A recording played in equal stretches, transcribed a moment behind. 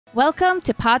Welcome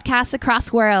to Podcasts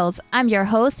Across Worlds. I'm your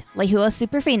host, Lehua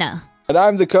Superfina. And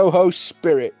I'm the co-host,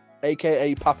 Spirit,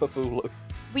 aka Papa Fulu.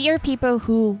 We are people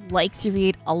who like to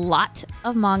read a lot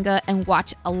of manga and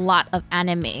watch a lot of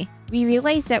anime. We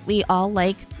realize that we all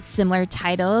like similar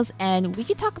titles and we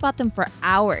could talk about them for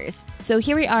hours. So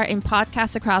here we are in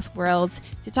Podcasts Across Worlds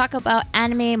to talk about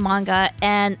anime, manga,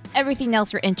 and everything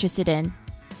else we're interested in.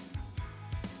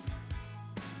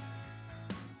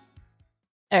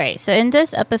 All right, so in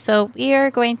this episode, we are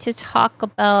going to talk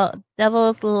about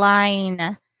Devil's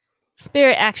Line.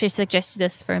 Spirit actually suggested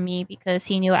this for me because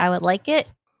he knew I would like it,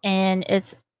 and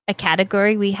it's a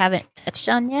category we haven't touched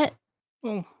on yet.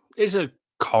 Well, it's a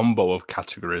combo of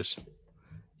categories.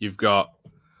 You've got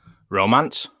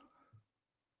romance,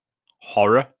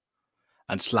 horror,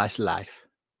 and slice of life.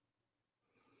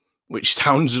 Which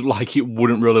sounds like it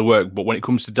wouldn't really work, but when it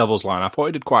comes to Devil's Line, I thought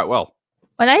it did quite well.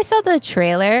 When I saw the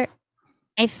trailer,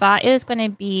 I thought it was going to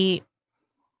be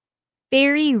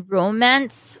very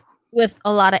romance with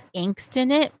a lot of angst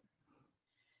in it.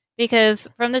 Because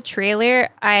from the trailer,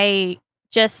 I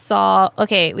just saw,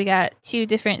 okay, we got two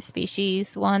different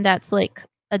species. One that's like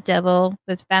a devil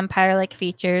with vampire-like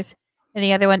features, and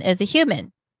the other one is a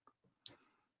human.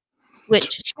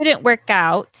 Which shouldn't work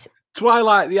out.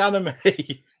 Twilight, the anime.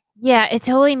 Yeah, it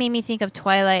totally made me think of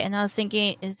Twilight, and I was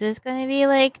thinking, is this going to be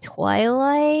like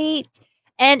Twilight?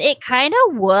 And it kind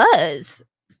of was.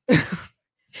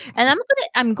 And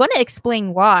I'm gonna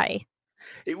explain why.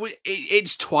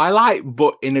 It's Twilight,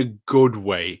 but in a good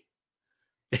way.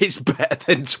 It's better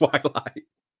than Twilight.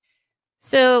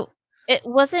 So it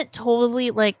wasn't totally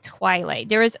like Twilight.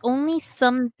 There was only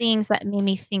some things that made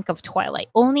me think of Twilight.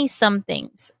 Only some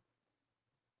things.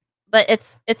 But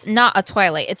it's not a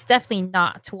Twilight. It's definitely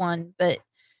not one. But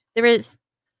there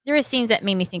were scenes that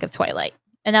made me think of Twilight.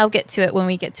 And I'll get to it when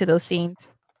we get to those scenes.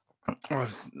 I'm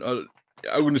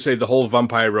going to say the whole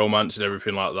vampire romance and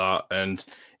everything like that. And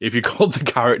if you called the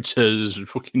characters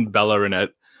fucking Bella and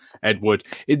Edward,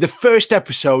 in the first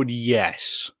episode,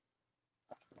 yes.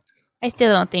 I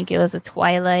still don't think it was a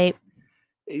Twilight.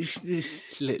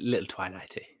 It's little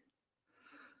Twilighty.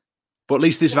 But at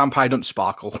least this vampire doesn't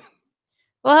sparkle.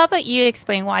 Well, how about you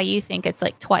explain why you think it's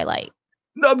like Twilight?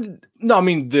 No, I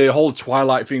mean the whole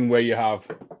Twilight thing where you have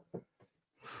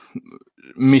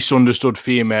misunderstood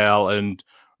female and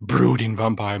brooding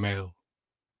vampire male.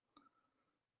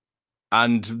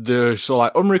 And they're sort of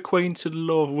like unrequited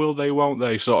love, will they, won't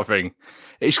they, sort of thing.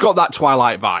 It's got that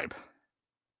Twilight vibe.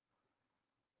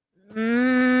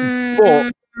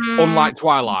 But unlike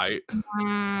Twilight,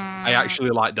 I actually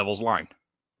like Devil's Line.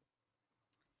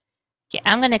 Okay,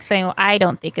 I'm going to explain why I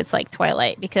don't think it's like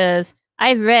Twilight, because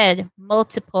I've read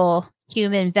multiple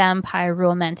human vampire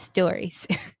romance stories.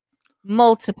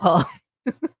 Multiple.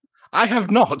 I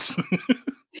have not.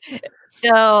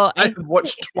 So I've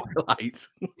watched Twilight.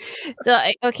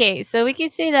 So we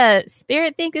can say that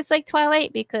Spirit thinks it's like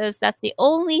Twilight because that's the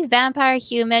only vampire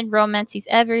human romance he's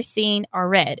ever seen or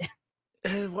read.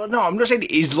 Well, no, I'm not saying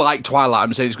it is like Twilight.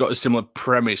 I'm saying it's got a similar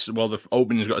premise. Well, the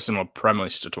opening's got a similar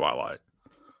premise to Twilight.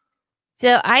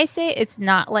 So I say it's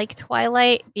not like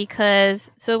Twilight because,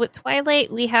 so with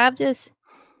Twilight, we have this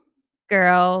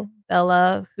girl,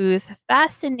 Bella, who's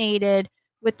fascinated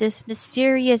with this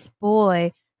mysterious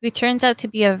boy who turns out to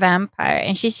be a vampire,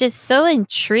 and she's just so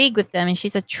intrigued with him, and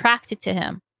she's attracted to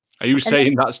him. Are you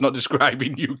saying that's not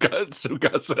describing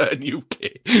Tsukasa and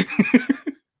Yuki?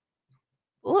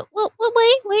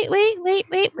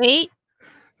 Wait.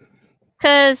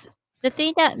 Because the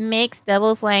thing that makes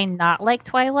Devil's Line not like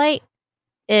Twilight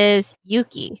is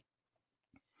Yuki.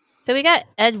 So we got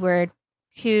Edward,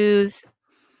 who's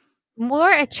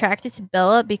more attracted to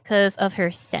Bella because of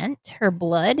her scent, her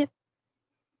blood.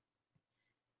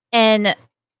 And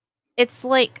it's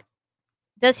like,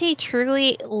 does he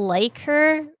truly like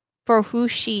her for who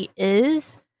she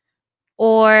is?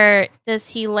 Or does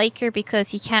he like her because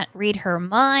he can't read her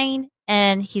mind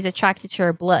and he's attracted to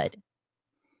her blood?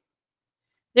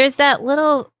 There's that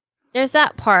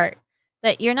part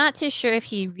that you're not too sure if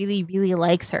he really, really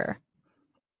likes her.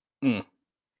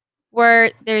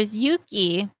 Where there's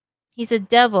Yuki, he's a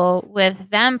devil with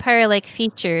vampire-like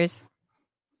features.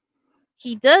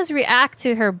 He does react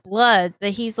to her blood, but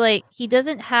he's like, he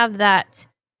doesn't have that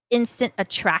instant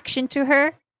attraction to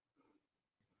her.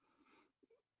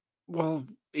 Well,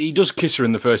 he does kiss her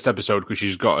in the first episode because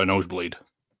she's got a nosebleed.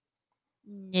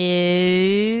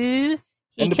 No.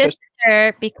 He kissed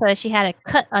her because she had a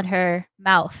cut on her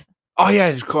mouth. Oh, yeah,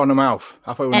 it's cut on her mouth.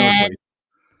 I thought it was nosebleed.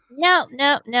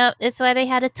 No. That's why they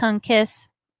had a tongue kiss.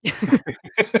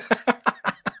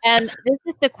 And this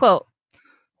is the quote.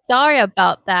 Sorry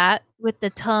about that, with the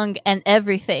tongue and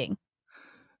everything.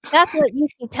 That's what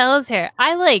Yuki tells her.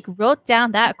 I like wrote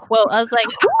down that quote. I was like,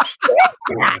 who is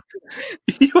that?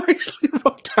 You actually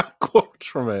wrote down quotes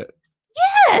from it.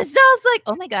 Yes. So I was like,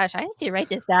 oh my gosh, I need to write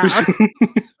this down. Who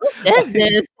said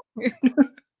this?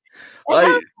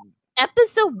 Like,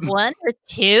 episode 1 or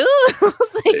 2? I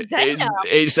was like, damn.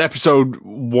 It's episode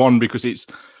 1 because it's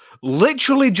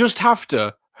literally just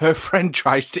after her friend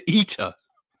tries to eat her.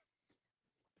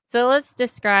 So let's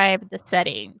describe the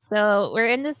setting. So we're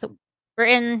in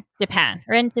Japan.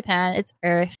 We're in Japan. It's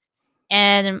Earth.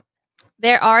 And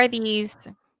there's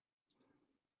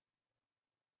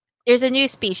a new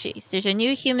species. There's a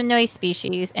new humanoid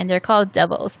species, and they're called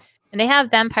devils. And they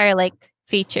have vampire-like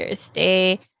features.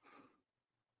 They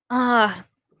like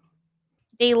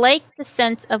the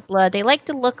scent of blood. They like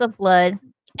the look of blood.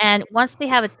 And once they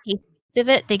have a taste of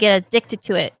it, they get addicted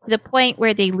to it to the point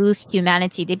where they lose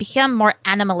humanity. They become more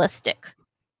animalistic.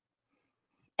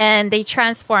 And they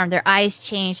transform. Their eyes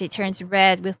change. They turn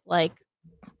red with like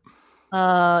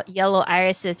yellow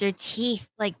irises. Their teeth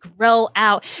like grow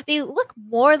out. They look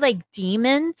more like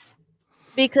demons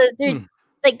because they're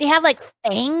like they have like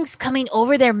fangs coming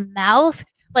over their mouth,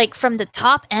 like from the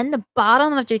top and the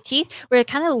bottom of their teeth, where it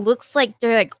kind of looks like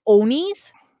they're like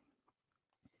onis.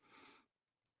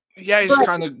 Yeah, it's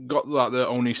kind of got like the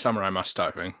Oni samurai mask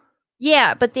type thing.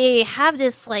 Yeah, but they have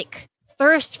this like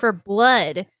thirst for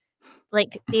blood.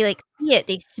 Like they like see it,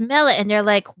 they smell it, and they're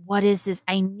like, "What is this?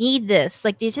 I need this!"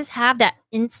 Like they just have that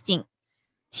instinct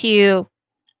to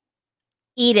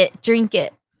eat it, drink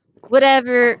it,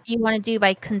 whatever you want to do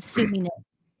by consuming it.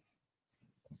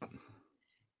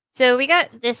 So we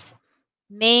got this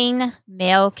main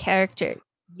male character,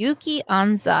 Yuki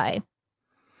Anzai.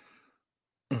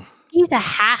 He's a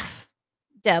half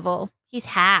devil. He's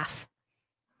half.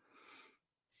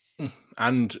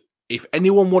 And if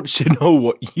anyone wants to know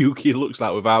what Yuki looks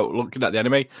like without looking at the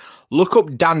anime, look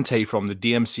up Dante from the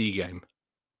DMC game.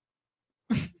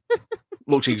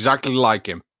 Looks exactly like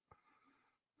him.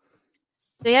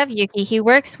 So we have Yuki. He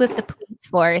works with the police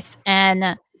force.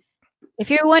 And if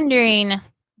you're wondering,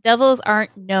 devils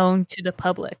aren't known to the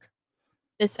public.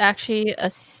 It's actually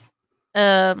a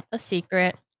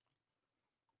secret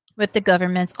with the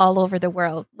governments all over the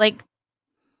world. Like,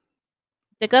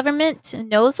 the government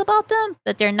knows about them,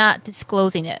 but they're not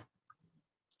disclosing it.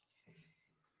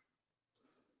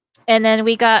 And then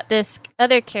we got this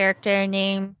other character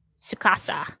named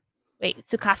Tsukasa. Wait,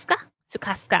 Tsukasa?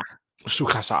 Tsukasa.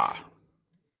 Tsukasa.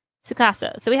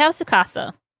 Tsukasa. So we have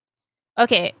Tsukasa.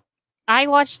 Okay, I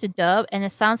watched the dub, and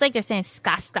it sounds like they're saying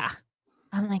Skaska.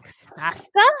 I'm like,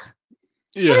 Skaska?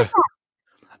 Yeah.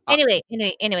 Anyway.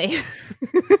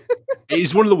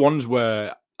 It's one of the ones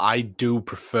where I do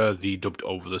prefer the dubbed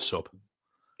over the sub.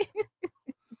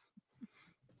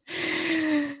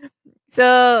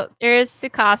 So there's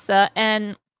Tsukasa,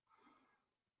 and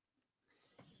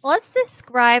let's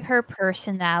describe her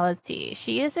personality.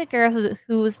 She is a girl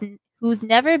who's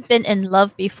never been in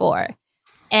love before.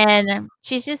 And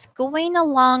she's just going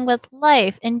along with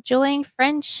life, enjoying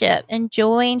friendship,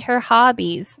 enjoying her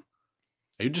hobbies.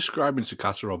 Are you describing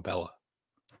Tsukasa or Bella?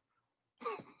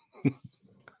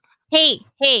 Hey.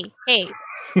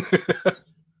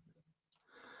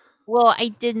 Well, I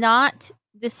did not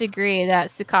disagree that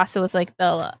Tsukasa was like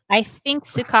Bella. I think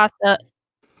Tsukasa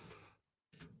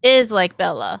is like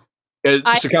Bella.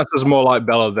 Tsukasa's more like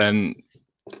Bella than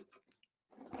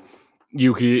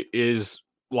Yuki is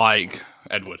like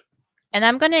Edward. And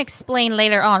I'm going to explain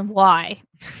later on why.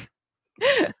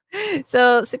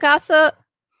 So, Tsukasa...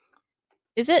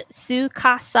 Is it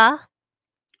Tsukasa?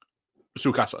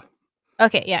 Tsukasa.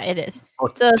 Okay, yeah, it is. Or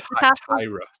so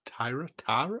Tyra?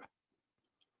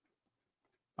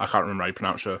 I can't remember how you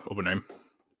pronounce her other name.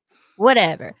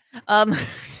 Whatever.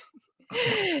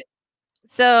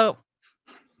 So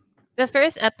the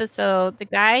first episode, the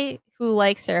guy who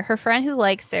likes her friend who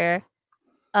likes her,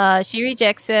 she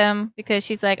rejects him because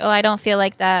she's like, "Oh, I don't feel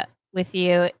like that with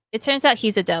you." It turns out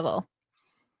he's a devil.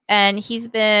 And he's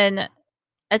been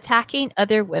attacking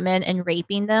other women and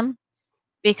raping them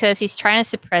because he's trying to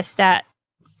suppress that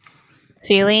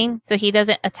feeling so he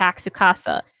doesn't attack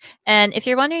Tsukasa. And if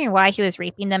you're wondering why he was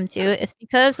raping them too, it's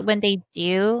because when they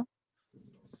do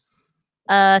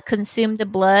consume the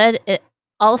blood, it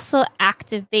also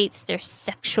activates their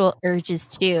sexual urges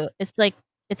too. It's like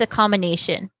it's a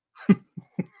combination.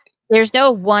 There's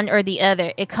no one or the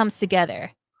other. It comes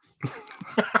together.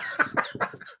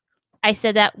 I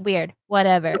said that weird.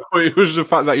 Whatever. It was the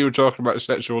fact that you were talking about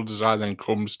sexual desire then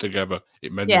comes together.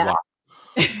 It made me laugh.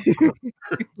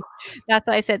 That's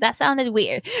why I said that sounded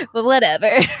weird, but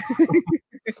whatever.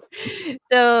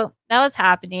 So that was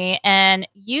happening, and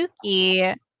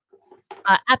Yuki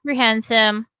apprehends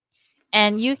him,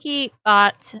 And Yuki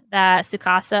thought that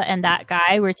Tsukasa and that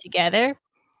guy were together.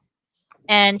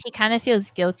 And he kind of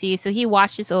feels guilty. So he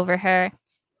watches over her.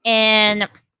 And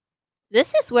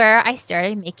this is where I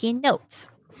started making notes.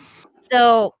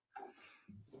 So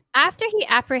after he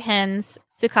apprehends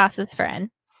Tsukasa's friend,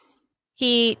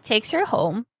 he takes her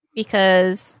home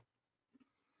because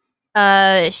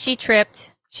she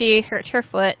tripped. She hurt her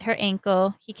foot, her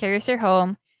ankle. He carries her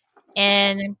home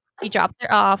and he drops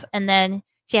her off. And then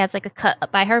she has like a cut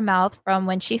up by her mouth from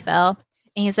when she fell.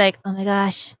 And he's like, oh my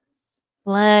gosh,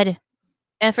 blood.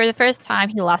 And for the first time,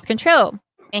 he lost control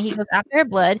and he goes after her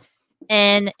blood.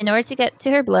 And in order to get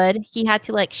to her blood, he had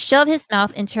to like shove his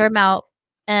mouth into her mouth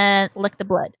and lick the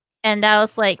blood. And that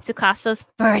was like Tsukasa's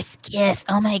first kiss.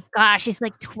 Oh my gosh, she's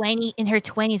like 20 in her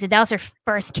 20s, and that was her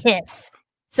first kiss.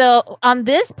 So on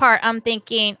this part, I'm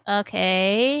thinking,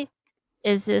 okay,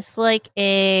 is this like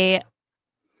a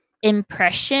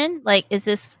impression? Like, is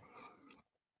this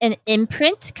an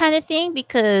imprint kind of thing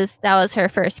because that was her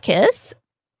first kiss?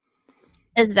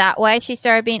 Is that why she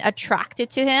started being attracted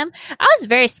to him? I was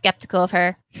very skeptical of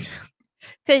her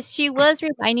because she was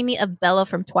reminding me of Bella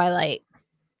from Twilight.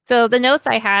 So the notes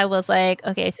I had was like,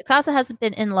 okay, Tsukasa hasn't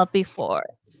been in love before.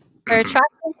 Her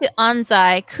attraction to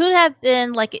Anzai could have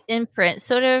been like an imprint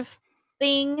sort of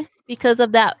thing because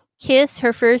of that kiss,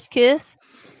 her first kiss.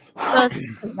 So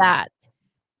that.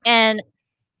 And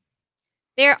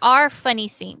there are funny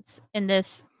scenes in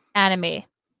this anime.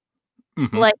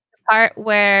 Mhm. Like the part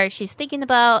where she's thinking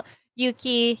about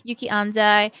Yuki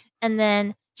Anzai, and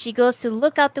then she goes to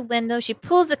look out the window, she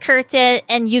pulls the curtain,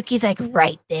 and Yuki's like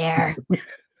right there.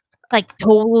 Like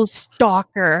total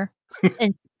stalker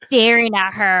and staring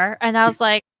at her. And I was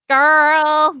like,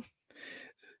 girl.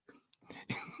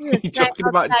 You're talking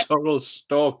about total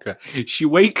stalker. She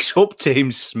wakes up to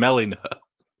him smelling her.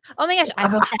 Oh my gosh, I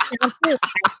wrote that down too. I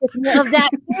took note of that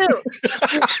too.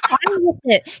 She was fine with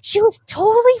it. She was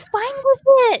totally fine with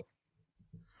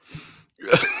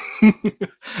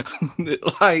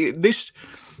it. Like, this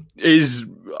is,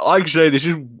 like I say, this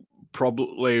is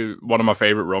probably one of my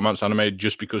favorite romance anime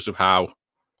just because of how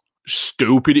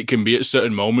stupid it can be at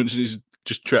certain moments. And it's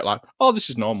just treat like, oh, this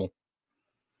is normal.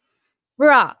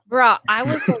 Bruh, I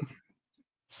was like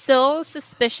so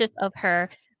suspicious of her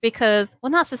because,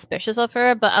 well, not suspicious of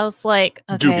her, but I was like,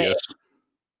 okay, Dubious.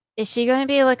 is she going to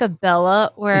be like a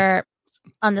Bella where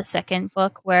on the second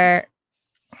book where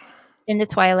in the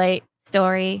Twilight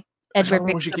story,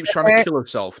 Edward she keeps trying to kill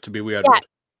herself to be weird.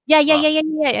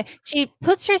 Yeah. She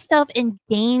puts herself in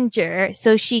danger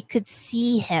so she could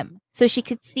see him, so she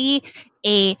could see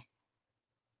a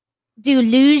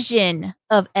delusion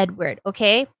of Edward.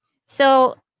 Okay,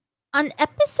 so on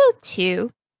episode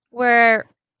 2, where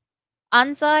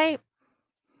Anzai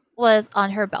was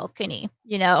on her balcony,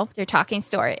 they're talking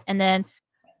story, and then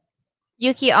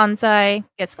Yuki Anzai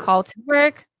gets called to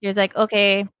work. There's like,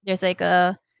 okay, there's like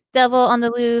a devil on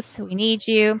the loose. We need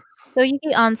you. So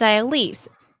Yuki Anzai leaves.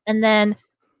 And then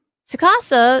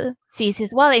Tsukasa sees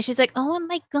his wallet. She's like, oh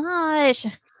my gosh,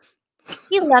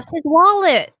 he left his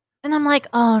wallet. And I'm like,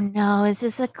 oh no, is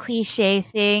this a cliche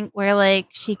thing where like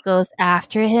she goes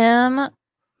after him?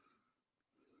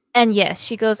 And yes,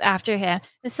 she goes after him.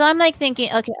 And so I'm like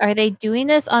thinking, okay, are they doing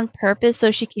this on purpose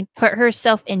so she can put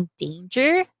herself in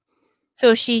danger?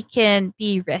 So she can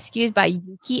be rescued by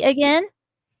Yuki again?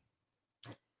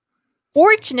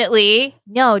 Fortunately,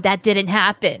 no, that didn't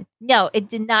happen. No, it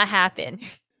did not happen.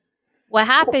 What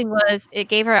happened was it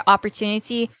gave her an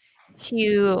opportunity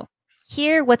to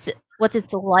hear what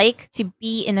it's like to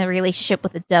be in a relationship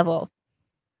with the devil.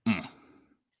 Mm.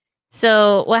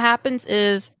 So what happens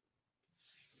is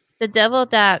the devil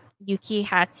that Yuki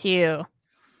had to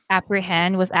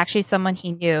apprehend was actually someone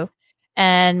he knew.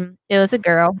 And it was a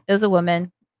girl, it was a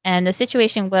woman. And the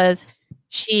situation was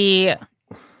she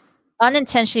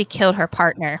unintentionally killed her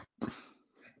partner,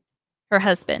 her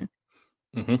husband.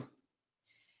 Mm-hmm.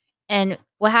 And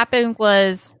what happened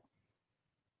was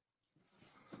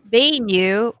they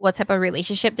knew what type of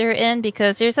relationship they're in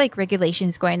because there's like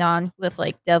regulations going on with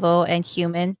like devil and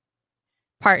human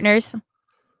partners.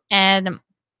 And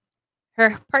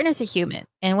her partner's a human.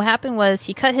 And what happened was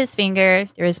he cut his finger,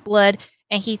 there was blood,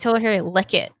 and he told her to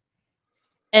lick it.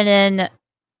 And then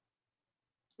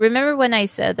remember when I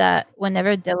said that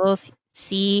whenever devils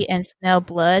see and smell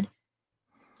blood,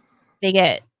 they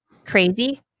get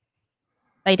crazy?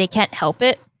 Like they can't help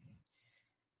it.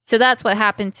 So that's what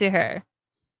happened to her.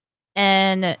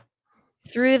 And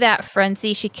through that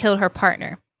frenzy, she killed her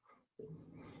partner.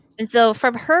 And so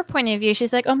from her point of view,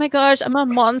 she's like, "Oh my gosh, I'm a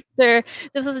monster.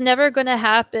 This is never gonna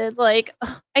happen. Like,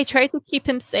 I tried to keep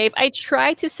him safe. I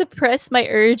tried to suppress my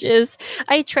urges.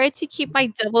 I tried to keep my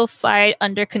devil side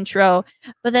under control."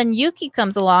 But then Yuki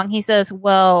comes along. He says,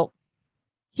 "Well,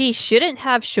 he shouldn't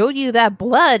have showed you that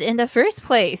blood in the first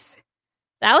place.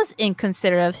 That was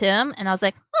inconsiderate of him." And I was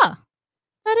like, "Huh,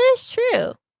 that is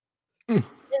true. Mm.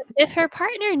 If her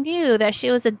partner knew that she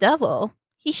was a devil,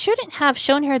 he shouldn't have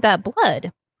shown her that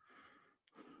blood."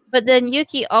 But then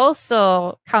Yuki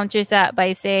also counters that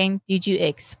by saying, "Did you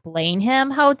explain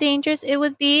him how dangerous it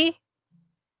would be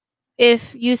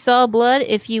if you saw blood,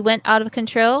 if you went out of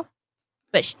control?"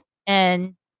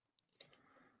 And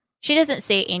she doesn't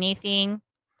say anything,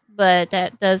 but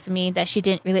that does mean that she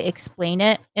didn't really explain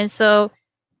it. And so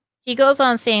he goes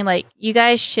on saying, like, "You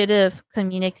guys should have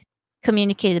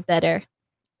communicated better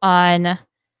on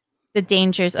the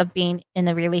dangers of being in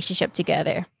a relationship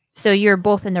together. So you're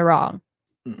both in the wrong.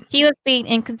 He was being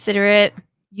inconsiderate.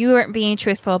 You weren't being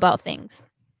truthful about things."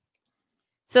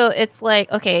 So it's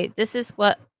like, okay, this is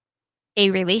what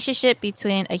a relationship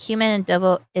between a human and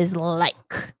devil is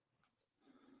like.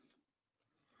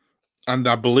 And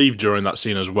I believe during that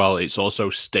scene as well, it's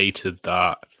also stated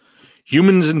that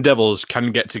humans and devils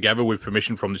can get together with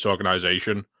permission from this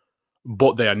organization,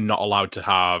 but they are not allowed to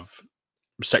have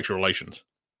sexual relations.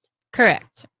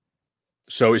 Correct.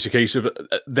 So it's a case of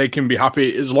they can be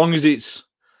happy as long as it's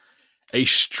a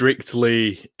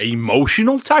strictly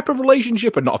emotional type of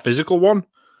relationship and not a physical one.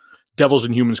 Devils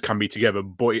and humans can be together,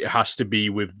 but it has to be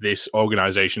with this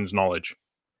organization's knowledge.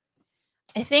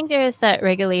 I think there is that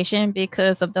regulation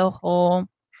because of the whole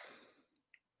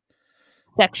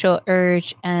sexual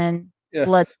urge and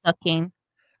blood sucking.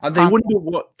 And they wonder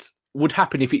what would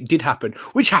happen if it did happen,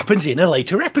 which happens in a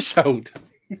later episode.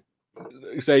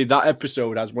 Say that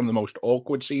episode has one of the most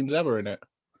awkward scenes ever in it.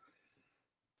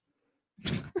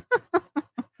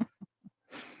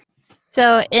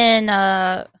 So in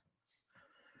I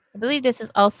believe this is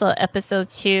also episode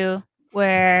 2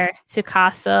 where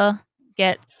Tsukasa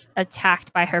gets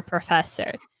attacked by her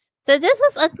professor. So this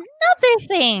was another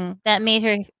thing that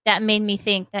made me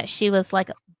think that she was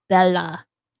like Bella.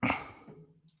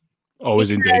 Always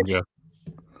in danger.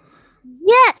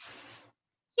 Yes.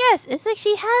 Yes, it's like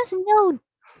she has no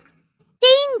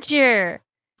danger.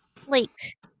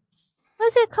 Like,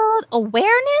 what's it called?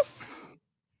 Awareness?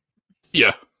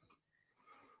 Yeah.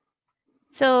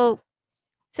 So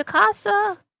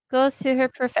Tsukasa goes to her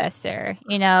professor.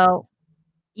 You know,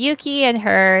 Yuki and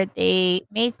her, they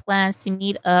made plans to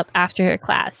meet up after her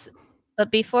class.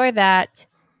 But before that,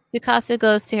 Tsukasa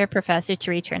goes to her professor to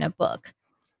return a book.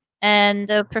 And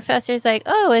the professor's like,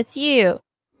 "Oh, it's you."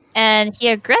 And he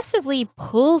aggressively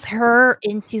pulls her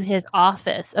into his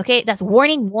office. Okay, that's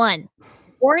warning 1.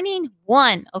 Warning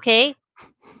 1, okay?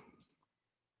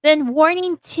 Then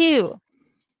warning 2.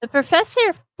 The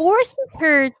professor forces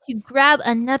her to grab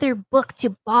another book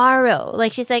to borrow.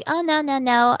 Like, she's like, "Oh, no, no,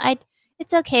 no.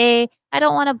 It's okay. I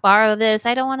don't want to borrow this.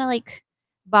 I don't want to, like,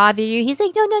 bother you." He's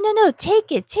like, "No, no, no, no. Take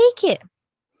it. Take it."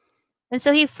 And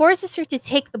so he forces her to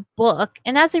take the book.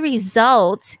 And as a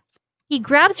result, he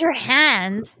grabs her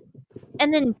hands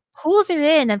and then pulls her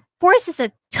in and forces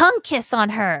a tongue kiss on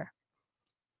her.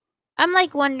 I'm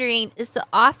like wondering, is the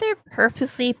author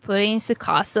purposely putting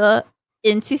Tsukasa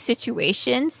into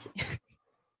situations?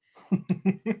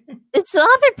 Is the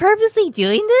author purposely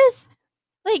doing this?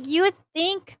 Like, you would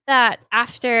think that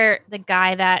after the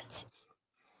guy that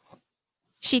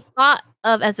she thought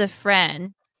of as a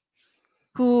friend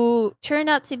who turned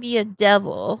out to be a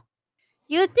devil,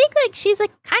 you would think like she's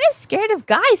like kind of scared of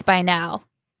guys by now.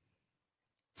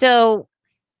 So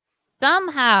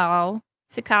somehow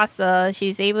Tsukasa,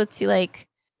 she's able to like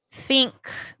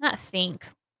not think.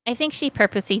 I think she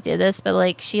purposely did this, but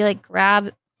like she like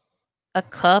grabbed a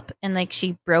cup and like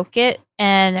she broke it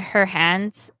and her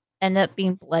hands end up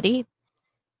being bloody.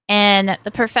 And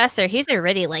the professor, he's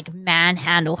already like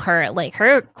manhandle her. Like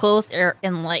her clothes are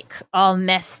in like all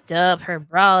messed up. Her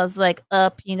bra is like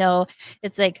up, you know.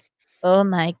 It's like, oh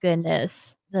my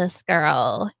goodness, this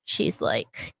girl, she's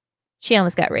like, she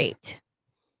almost got raped.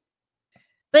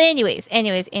 But anyways.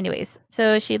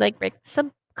 So she like breaks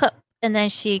some cup and then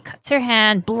she cuts her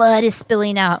hand. Blood is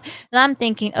spilling out. And I'm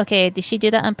thinking, okay, did she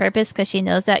do that on purpose? Because she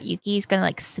knows that Yuki's going to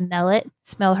like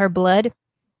smell her blood.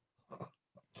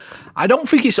 I don't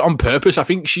think it's on purpose. I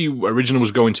think she originally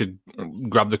was going to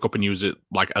grab the cup and use it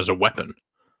like as a weapon.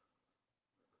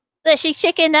 But she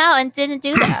chickened out and didn't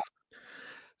do that.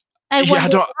 I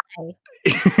wonder why.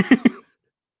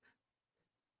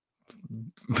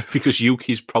 Because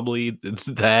Yuki's probably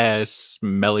there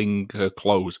smelling her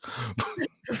clothes.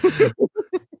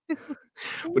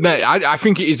 But no, I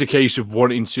think it is a case of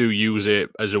wanting to use it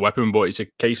as a weapon, but it's a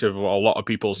case of what a lot of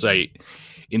people say.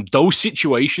 In those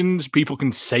situations, people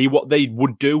can say what they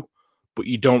would do, but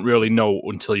you don't really know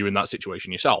until you're in that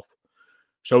situation yourself.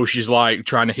 So she's like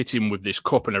trying to hit him with this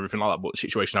cup and everything like that, but the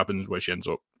situation happens where she ends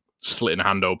up slitting her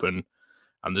hand open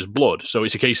and there's blood. So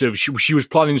it's a case of she was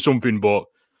planning something, but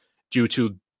due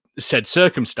to said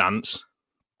circumstance,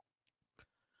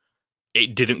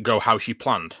 it didn't go how she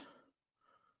planned.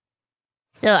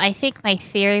 So I think my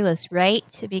theory was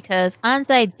right because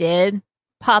Anzai did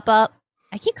pop up.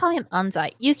 I keep calling him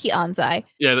Anzai. Yuki Anzai.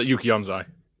 Yeah, that Yuki Anzai.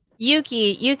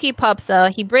 Yuki pops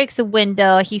out. He breaks a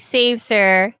window. He saves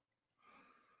her.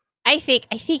 I think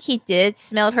he did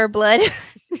smell her blood.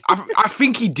 I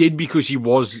think he did because he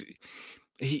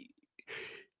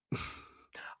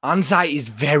Anzai is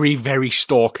very, very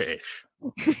stalkerish.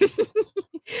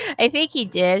 I think he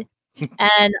did.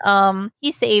 And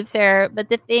he saves her, but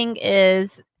the thing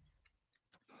is,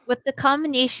 with the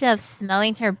combination of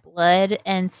smelling her blood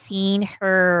and seeing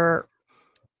her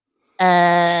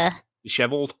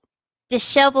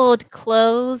disheveled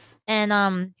clothes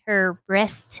and her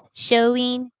breast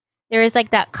showing, there is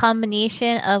like that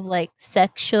combination of like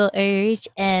sexual urge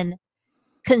and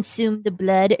consume the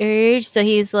blood urge. So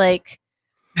he's like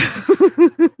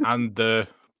and the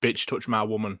bitch touch my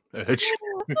woman urge.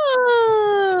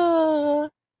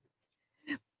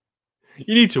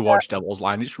 You need to watch Devil's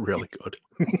Line. It's really good.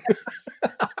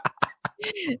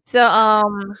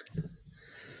 So,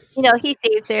 he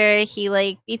saves her. He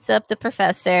like beats up the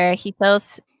professor. He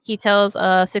tells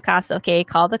Tsukasa, okay,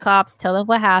 call the cops, tell them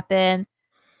what happened.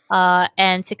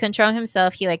 And to control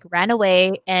himself, he like ran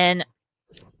away. And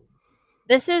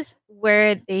this is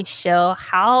where they show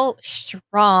how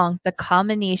strong the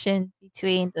combination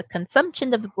between the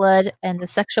consumption of the blood and the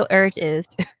sexual urge is.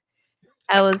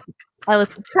 I was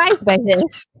surprised by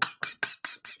this.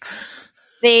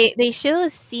 They show a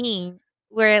scene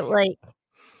where like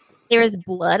there is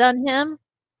blood on him,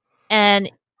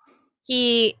 and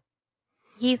he's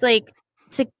like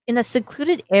in a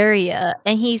secluded area,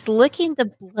 and he's licking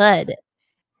the blood,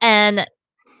 and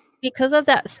because of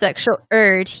that sexual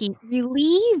urge, he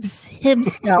relieves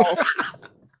himself,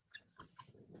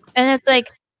 and it's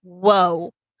like,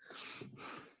 whoa,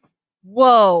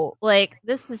 like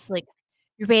this is like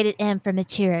rated M for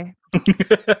mature.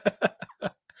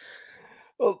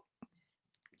 Well,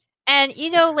 and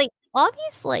like all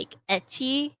these like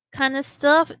ecchi kind of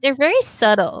stuff, they're very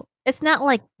subtle. It's not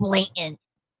like blatant.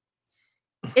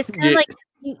 It's kind of like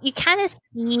you kind of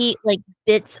see like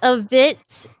bits of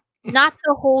it, not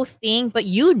the whole thing, but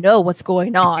what's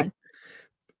going on,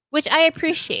 which I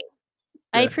appreciate.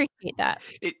 I appreciate that.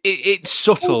 It's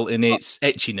subtle in its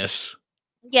etchiness.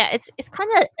 Yeah, it's kind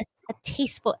of a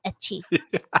tasteful ecchi,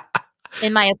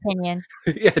 in my opinion.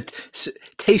 Yeah,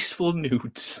 tasteful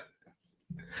nudes.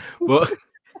 But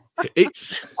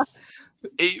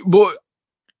but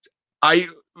I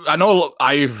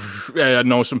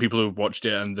know some people who've watched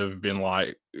it and they've been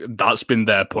like, that's been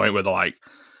their point where they're like,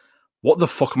 what the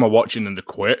fuck am I watching, and they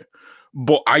quit.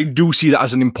 But I do see that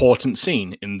as an important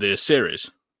scene in the series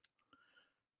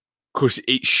because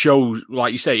it shows,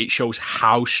 like you say, it shows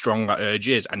how strong that urge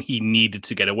is, and he needed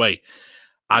to get away.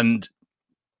 And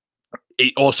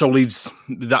it also leads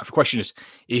that for question is,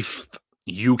 if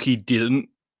Yuki didn't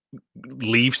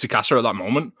leave Tsukasa at that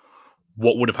moment,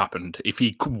 what would have happened if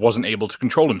he wasn't able to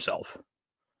control himself?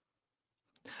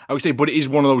 I would say, but it is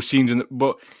one of those scenes.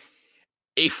 But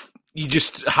if you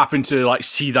just happen to like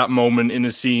see that moment in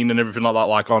a scene and everything like that,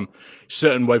 like on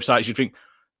certain websites, you'd think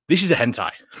this is a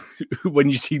hentai when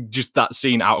you see just that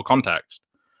scene out of context.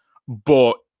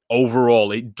 But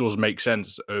overall, it does make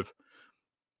sense of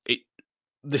it,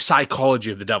 the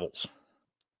psychology of the devils.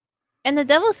 And the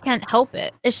devils can't help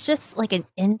it. It's just like an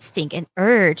instinct, an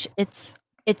urge. It's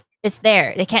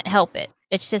there. They can't help it.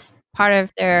 It's just part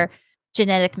of their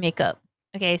genetic makeup.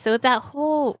 Okay, so with that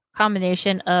whole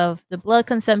combination of the blood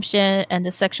consumption and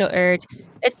the sexual urge,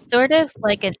 it's sort of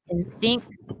like an instinct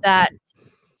that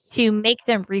to make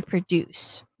them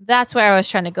reproduce. That's where I was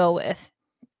trying to go with.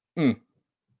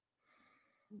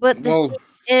 But the thing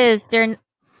is,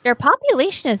 their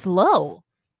population is low.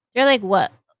 They're like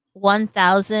what,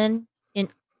 1,000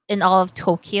 in all of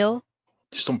Tokyo?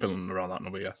 Something around that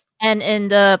number, yeah. And in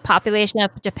the population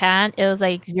of Japan, it was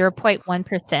like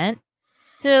 0.1%.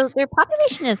 So their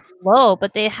population is low,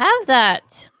 but they have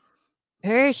that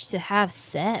urge to have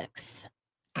sex.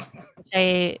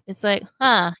 It's like,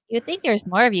 you'd think there's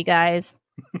more of you guys.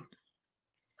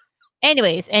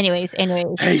 Anyways.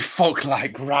 They fuck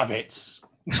like rabbits.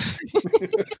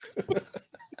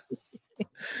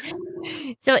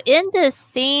 So in the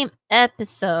same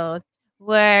episode,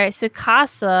 where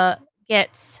Tsukasa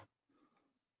gets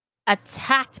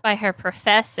attacked by her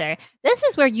professor. This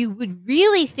is where you would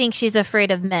really think she's afraid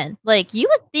of men. Like, you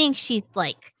would think she's,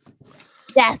 like,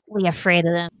 deathly afraid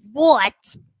of them. What?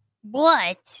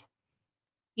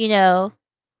 You know,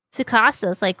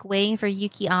 Tsukasa's, like, waiting for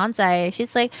Yuki Anzai.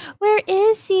 She's like, where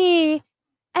is he?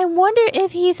 I wonder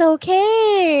if he's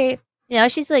okay. You know,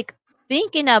 she's, like,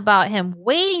 thinking about him,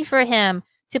 waiting for him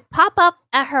to pop up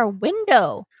at her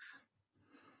window.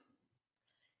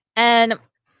 And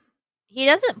he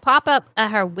doesn't pop up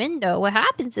at her window. What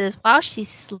happens is, while she's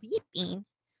sleeping,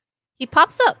 he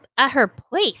pops up at her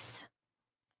place.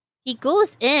 He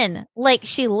goes in like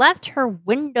she left her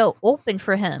window open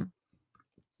for him.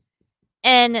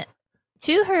 And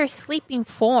to her sleeping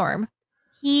form,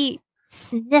 he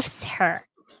sniffs her.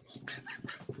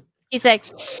 He's like,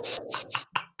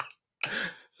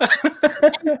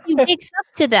 and he wakes up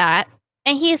to that.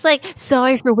 And he's like,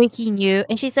 sorry for waking you.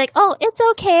 And she's like, oh, it's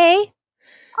okay.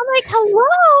 I'm like,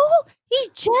 hello? He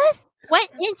just went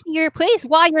into your place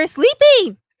while you're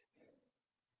sleeping.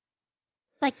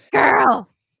 Like, girl.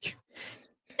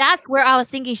 That's where I was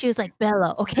thinking she was like,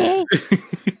 Bella, okay?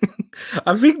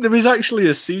 I think there is actually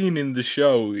a scene in the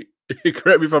show,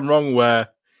 correct me if I'm wrong, where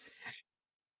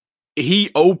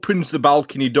he opens the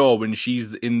balcony door when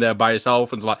she's in there by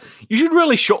herself and's like, you should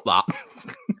really shut that.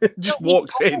 Just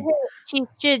walks in. She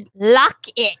should lock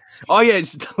it. Oh, yeah,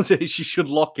 she should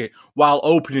lock it while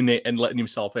opening it and letting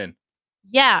himself in.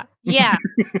 Yeah.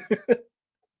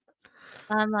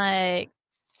 I'm like,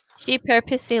 she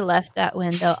purposely left that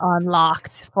window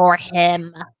unlocked for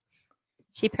him.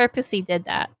 She purposely did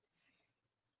that.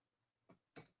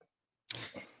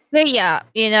 But yeah,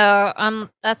 you know,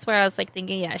 that's where I was like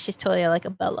thinking, yeah, she's totally like a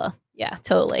Bella. Yeah,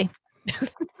 totally.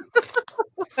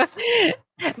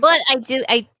 But I was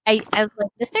like,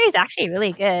 this story is actually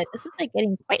really good. This is like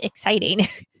getting quite exciting.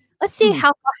 Let's see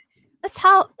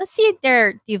let's see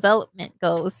their development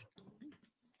goes.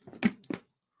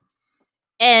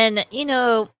 And you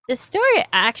know, the story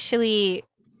actually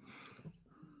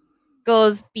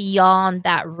goes beyond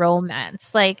that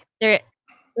romance. Like it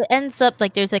ends up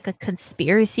like there's like a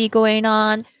conspiracy going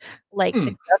on. Like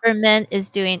the government is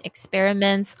doing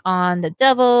experiments on the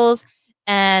devils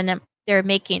and they're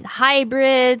making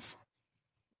hybrids.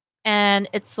 And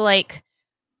it's like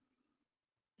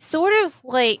sort of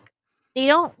like they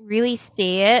don't really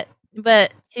say it,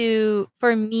 but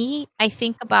for me, I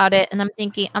think about it and I'm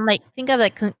like think of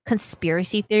like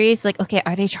conspiracy theories. Like, okay,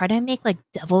 are they trying to make like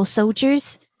devil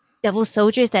soldiers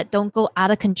that don't go out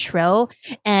of control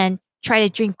and try to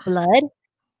drink blood?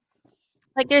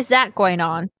 Like, there's that going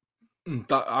on.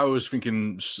 That I was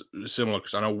thinking similar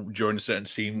because I know during a certain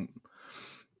scene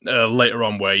later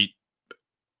on where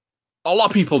a lot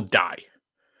of people die.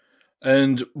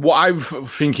 And what I'm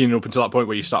thinking up until that point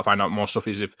where you start finding out more stuff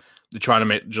is if they're trying to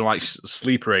make like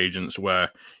sleeper agents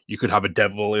where you could have a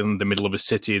devil in the middle of a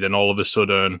city, then all of a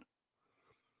sudden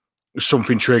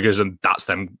something triggers and that's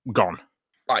them gone.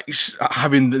 Like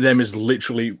having them is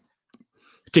literally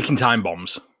ticking time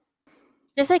bombs.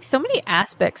 There's like so many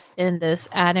aspects in this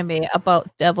anime about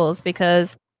devils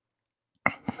because,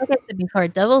 like I said before,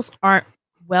 devils aren't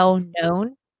well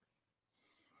known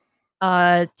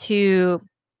to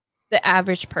the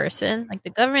average person. Like the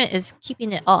government is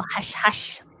keeping it all hush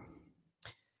hush,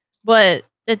 but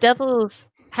the devils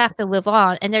have to live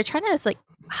on, and they're trying to like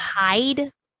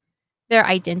hide their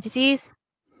identities,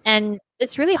 and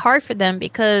it's really hard for them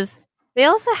because they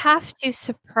also have to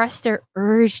suppress their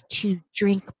urge to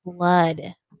drink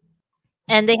blood,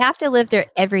 and they have to live their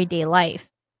everyday life.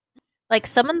 Like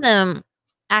some of them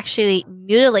actually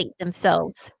mutilate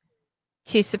themselves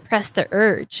to suppress the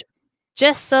urge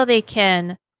just so they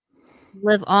can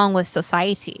live on with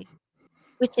society,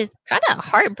 which is kind of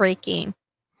heartbreaking.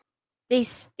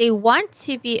 They want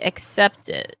to be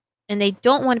accepted and they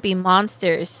don't want to be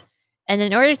monsters. And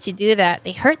in order to do that,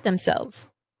 they hurt themselves.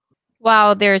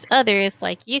 While there's others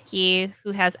like Yuki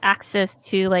who has access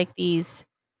to like these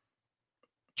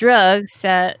drugs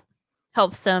that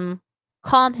helps him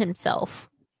calm himself.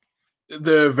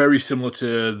 They're very similar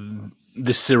to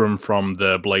the serum from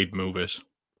the Blade movies.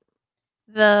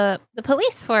 The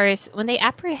police force, when they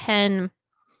apprehend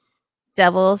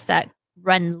devils that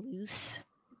run loose,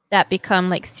 that become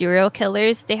like serial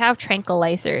killers, they have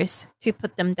tranquilizers to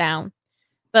put them down.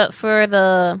 But for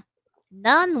the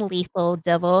non-lethal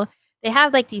devil, they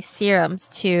have like these serums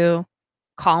to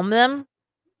calm them,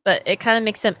 but it kind of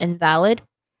makes them invalid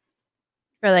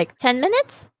for like 10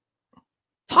 minutes.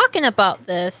 Talking about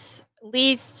this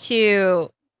leads to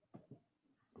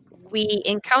we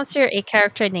encounter a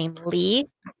character named Lee,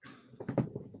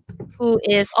 who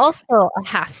is also a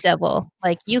half devil,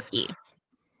 like Yuki.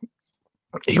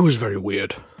 He was very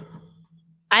weird.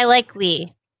 I like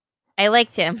Lee. I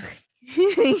liked him.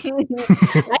 I thought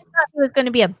he was going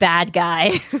to be a bad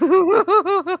guy.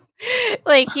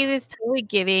 Like, he was totally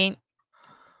giving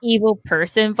evil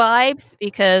person vibes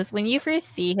because when you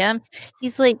first see him,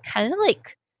 he's like kind of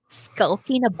like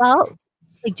skulking about,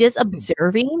 like just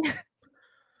observing.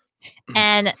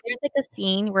 And there's like a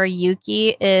scene where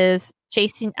Yuki is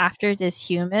chasing after this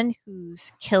human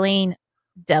who's killing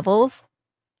devils.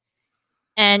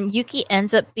 And Yuki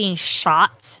ends up being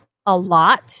shot a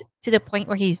lot to the point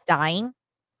where he's dying.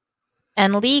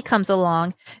 And Lee comes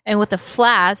along and with a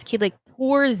flask, he like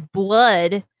pours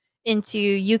blood into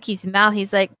Yuki's mouth.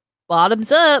 He's like,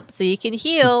 bottoms up so you can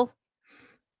heal.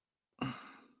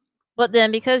 But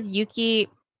then because Yuki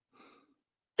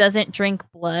doesn't drink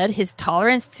blood, his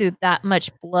tolerance to that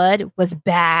much blood was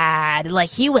bad.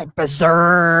 Like he went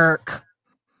berserk.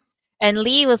 And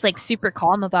Lee was like super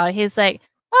calm about it. He's like,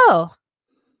 oh,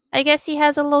 I guess he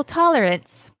has a low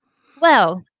tolerance.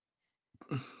 Well,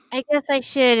 I guess I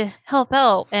should help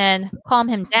out and calm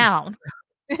him down.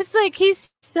 It's like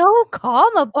he's so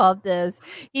calm about this.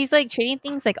 He's like treating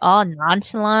things like all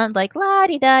nonchalant, like la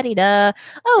di da di da.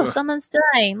 Oh, someone's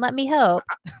dying. Let me help.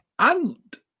 And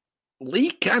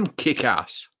Lee can kick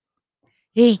ass.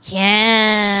 He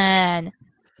can.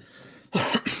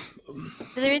 The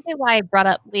reason why I brought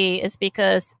up Lee is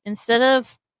because instead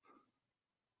of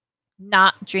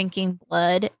not drinking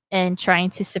blood and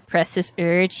trying to suppress his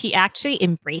urge, he actually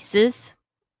embraces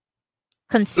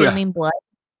consuming blood.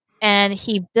 And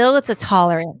he builds a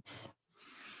tolerance.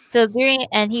 So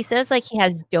and he says like he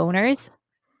has donors.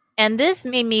 And this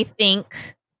made me think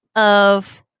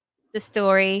of the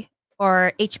story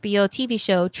or HBO TV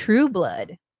show True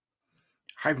Blood.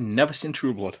 I've never seen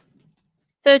True Blood.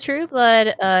 So True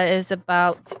Blood is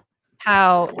about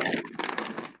how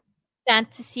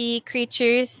fantasy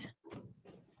creatures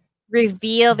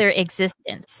reveal their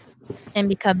existence and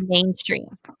become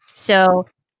mainstream. So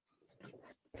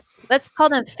let's call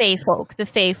them fae folk, the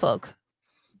fae folk.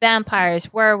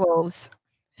 Vampires, werewolves,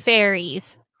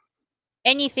 fairies,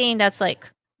 anything that's like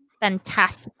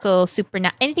fantastical,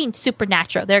 anything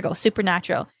supernatural. There you go,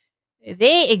 supernatural.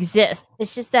 They exist.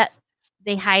 It's just that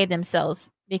they hide themselves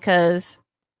because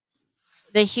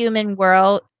the human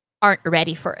world aren't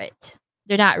ready for it.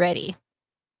 They're not ready.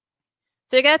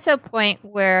 So it got to a point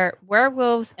where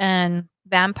werewolves and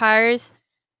vampires,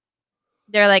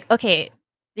 they're like, okay,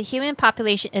 the human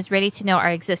population is ready to know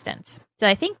our existence. So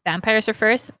I think vampires are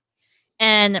first.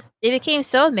 And it became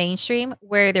so mainstream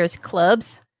where there's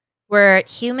clubs where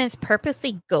humans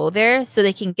purposely go there so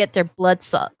they can get their blood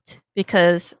sucked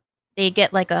because they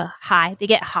get like a high. They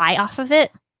get high off of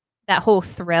it, that whole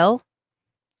thrill.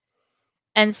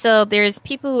 And so there's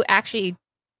people who actually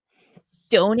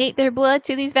donate their blood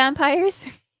to these vampires.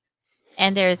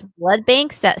 And there's blood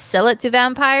banks that sell it to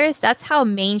vampires. That's how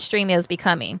mainstream it was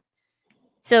becoming.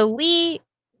 So Lee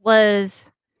was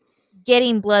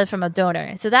getting blood from a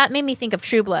donor. So that made me think of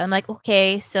True Blood. I'm like,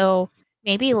 okay, so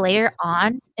maybe later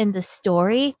on in the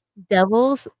story,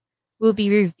 devils will be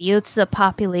revealed to the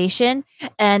population.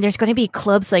 And there's going to be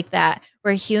clubs like that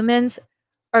where humans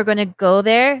are going to go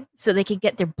there so they can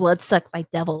get their blood sucked by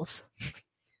devils.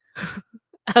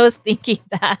 I was thinking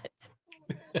that.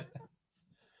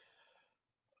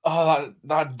 Oh,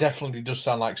 that definitely does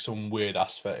sound like some weird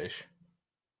ass fetish.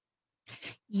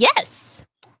 Yes.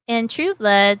 In True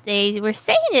Blood, they were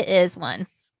saying it is one.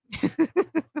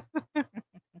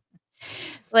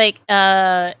 Like,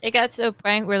 it got to a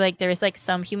point where like there's like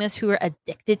some humans who are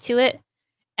addicted to it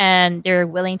and they're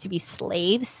willing to be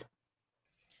slaves.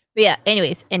 But yeah,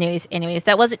 anyways,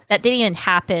 that didn't even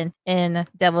happen in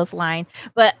Devil's Line,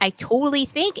 but I totally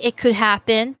think it could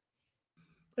happen.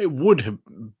 It would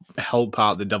help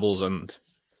out the devils and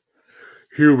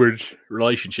humans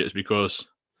relationships because,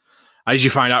 as you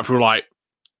find out through like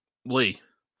Lee,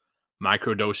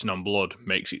 microdosing on blood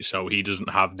makes it so he doesn't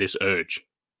have this urge.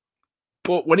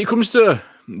 But when it comes to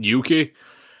Yuki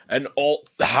and all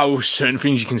how certain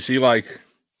things you can see, like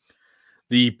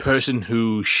the person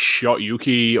who shot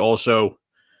Yuki also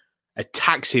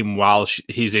attacks him while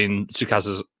he's in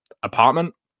Tsukasa's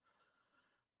apartment.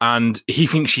 And he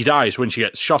thinks she dies when she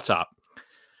gets shot at.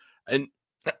 And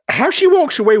how she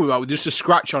walks away with just a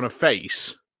scratch on her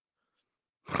face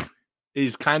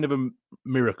is kind of a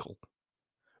miracle.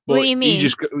 But what do you mean?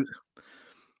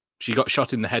 She got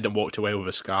shot in the head and walked away with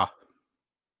a scar.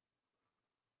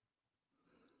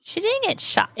 She didn't get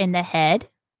shot in the head.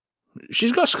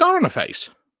 She's got a scar on her face.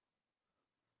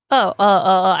 Oh,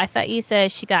 I thought you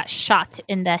said she got shot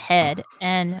in the head.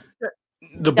 And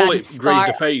The got bullet his grazed scar.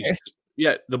 her face.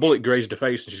 Yeah, the bullet grazed her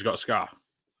face and she's got a scar.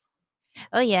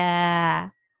 Oh yeah.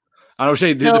 And I was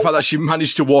saying the No, fact that she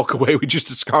managed to walk away with just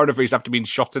a scar on her face after being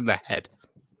shot in the head.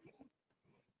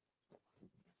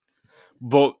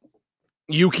 But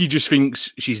Yuki just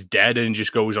thinks she's dead and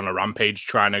just goes on a rampage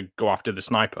trying to go after the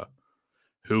sniper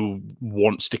who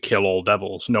wants to kill all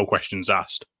devils, no questions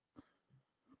asked.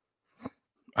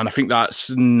 And I think that's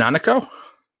Nanako.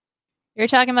 you're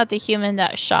talking about the human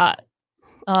that shot.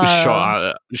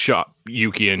 Shot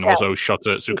Yuki and Yeah. also shot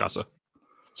at Tsukasa.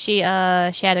 She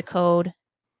had a code.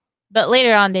 But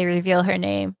later on they reveal her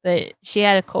name, but she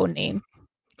had a code name.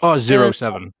 Oh,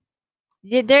 07.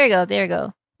 Yeah, there you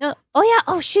go. No, oh yeah,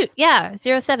 oh shoot, yeah,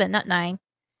 07, not 9.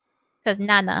 Because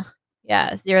Nana.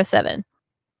 Yeah, 07.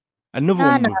 Another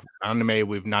Nana. one with anime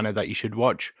with Nana that you should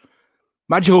watch.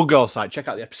 Magical Girl site. Check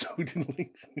out the episode in the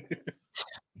links.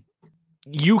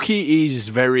 Yuki is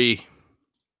very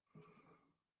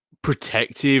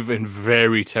protective and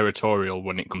very territorial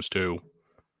when it comes to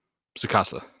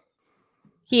Tsukasa.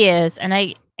 He is, and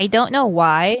I don't know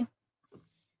why.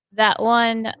 That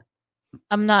one,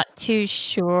 I'm not too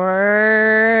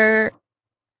sure.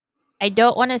 I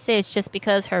don't want to say it's just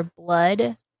because her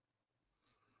blood.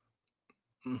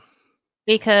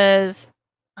 Because,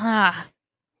 I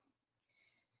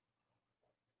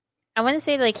want to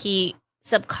say like he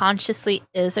subconsciously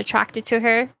is attracted to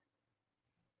her.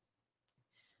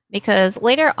 Because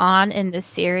later on in the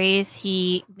series,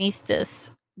 he meets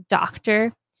this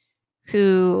doctor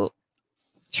who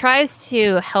tries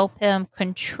to help him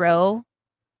control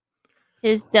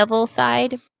his devil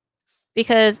side.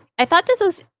 Because I thought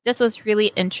this was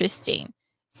really interesting.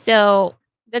 So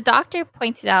the doctor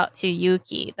pointed out to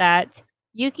Yuki that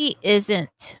Yuki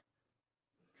isn't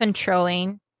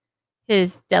controlling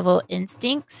his devil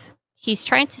instincts. He's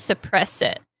trying to suppress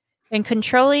it. And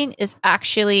controlling is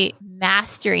actually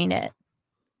mastering it.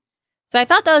 So I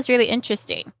thought that was really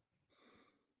interesting.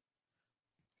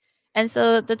 And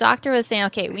so the doctor was saying,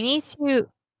 okay, we need to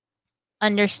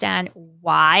understand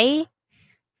why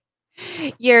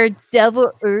your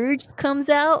devil urge comes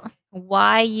out,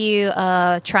 why you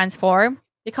transform.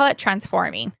 They call it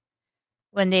transforming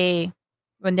when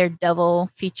their devil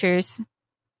features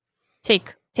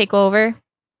take over.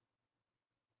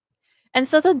 And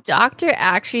so the doctor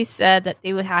actually said that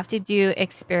they would have to do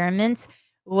experiments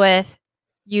with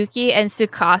Yuki and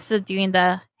Tsukasa doing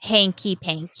the hanky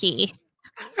panky.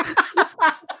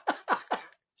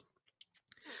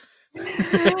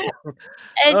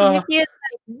 And Yuki is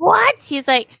like, what? He's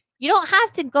like, you don't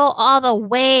have to go all the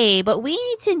way, but we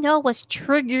need to know what's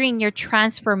triggering your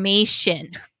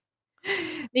transformation.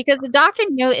 Because the doctor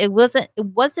knew it wasn't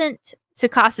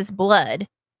Tsukasa's blood.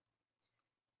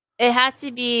 It had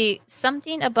to be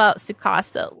something about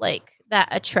Tsukasa, like that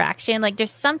attraction. Like there's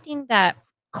something that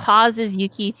causes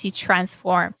Yuki to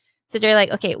transform. So they're like,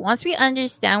 okay, once we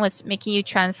understand what's making you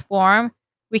transform,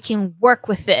 we can work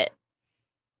with it.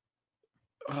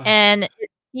 And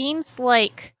it seems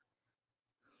like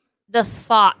the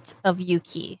thought of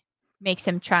Yuki makes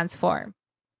him transform.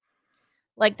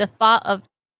 Like the thought of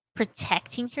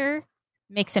protecting her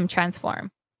makes him transform.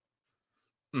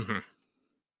 Mm-hmm.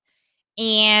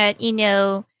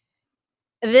 And,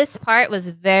 this part was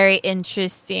very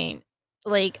interesting.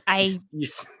 Like,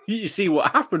 You see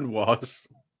what happened was...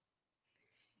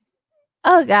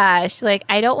 Oh gosh, like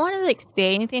I don't want to like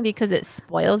say anything because it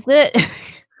spoils it.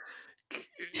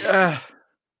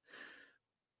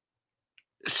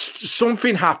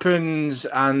 Something happens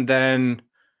and then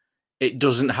it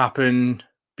doesn't happen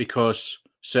because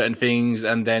certain things,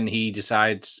 and then he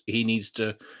decides he needs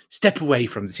to step away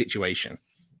from the situation.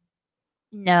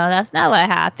 No, that's not what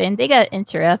happened. They got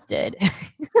interrupted.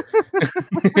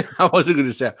 I wasn't going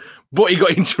to say, but he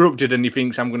got interrupted and he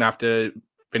thinks I'm going to have to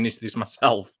finish this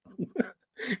myself.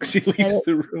 Because he leaves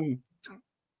the room.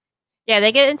 Yeah,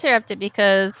 they get interrupted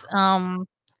because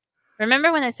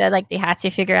remember when I said like they had to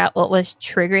figure out what was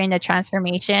triggering the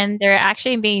transformation? They're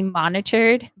actually being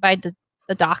monitored by the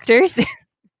doctors.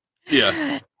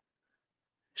 Yeah.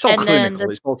 It's all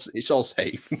clinical. It's all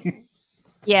safe.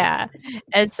 Yeah.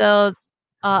 And so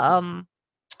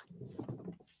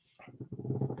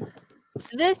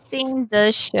this scene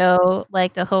does show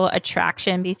like the whole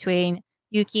attraction between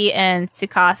Yuki and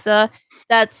Tsukasa.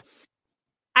 That's,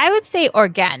 I would say,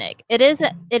 organic. It is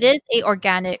a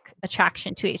organic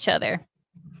attraction to each other,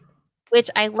 which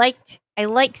I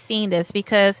like seeing this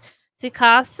because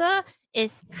Tsukasa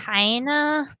is kind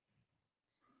of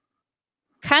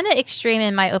extreme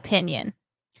in my opinion.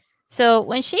 So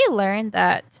when she learned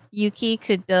that Yuki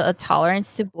could build a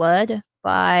tolerance to blood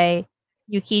by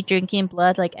Yuki drinking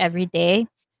blood like every day,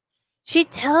 She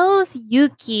tells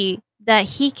Yuki that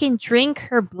he can drink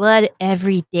her blood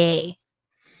every day.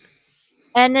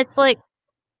 And it's like,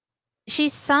 she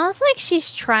sounds like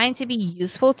she's trying to be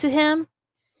useful to him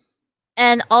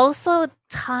and also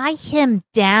tie him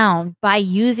down by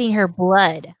using her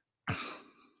blood.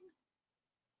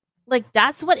 Like,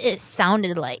 that's what it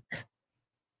sounded like.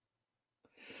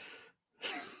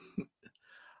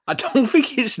 I don't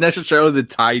think it's necessarily the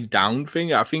tied down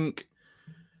thing. I think,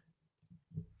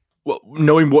 well,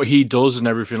 knowing what he does and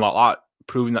everything like that,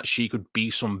 proving that she could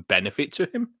be some benefit to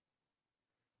him.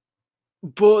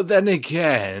 But then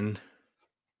again,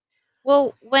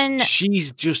 well, when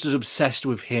she's just as obsessed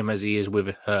with him as he is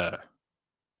with her.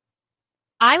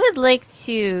 I would like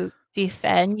to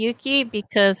defend Yuki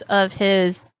because of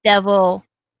his devil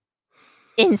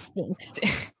instincts,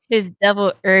 his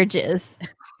devil urges.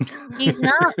 He's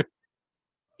not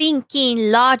thinking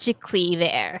logically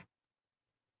there.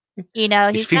 You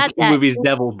know, He's he's got thinking that. with his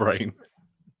devil brain.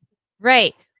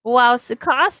 Right. While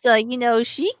Sakasa, you know,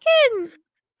 she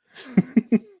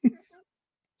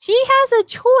has a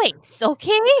choice,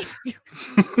 okay? And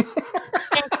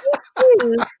she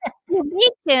chooses to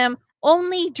make him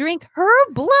only drink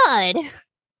her blood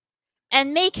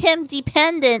and make him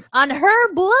dependent on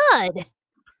her blood.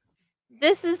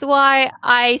 This is why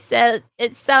I said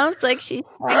it sounds like she's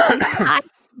trying to tie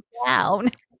him down.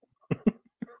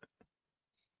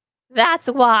 That's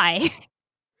why.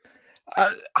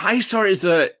 I saw it as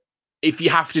a, if you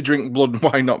have to drink blood,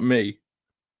 why not me?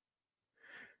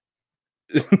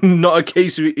 Not a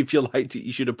case of if you liked it,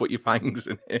 you should have put your fangs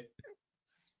in it.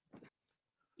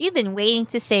 You've been waiting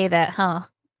to say that, huh?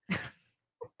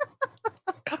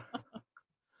 A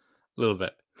little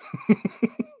bit.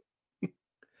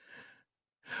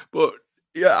 But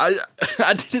yeah,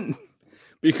 I didn't,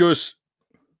 because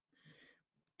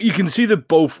you can see that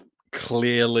both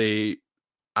clearly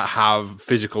have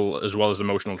physical as well as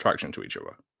emotional attraction to each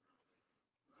other.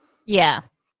 Yeah,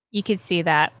 you could see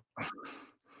that.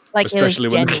 Like, especially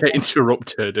it was when they genuine. get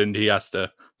interrupted and he has to.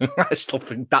 I still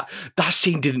think that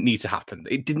scene didn't need to happen.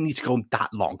 It didn't need to go on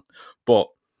that long, but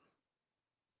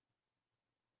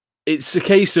it's a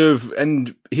case of,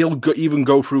 and he'll even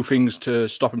go through things to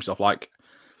stop himself, like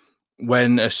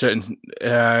when a certain,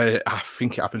 I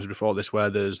think it happens before this, where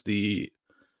there's the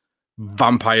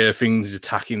vampire things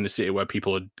attacking the city where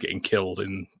people are getting killed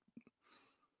in.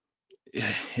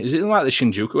 Is it in like the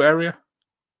Shinjuku area?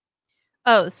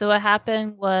 Oh, so what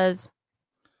happened was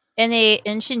in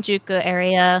Shinjuku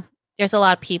area, there's a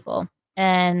lot of people.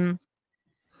 And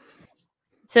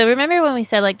so remember when we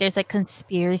said like there's like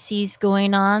conspiracies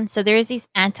going on? So there's an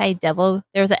anti-devil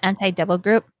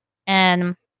group,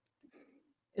 and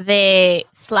they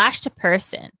slashed a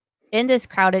person in this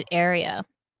crowded area,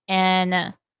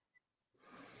 and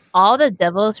all the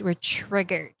devils were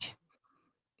triggered.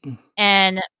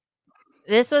 And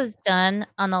this was done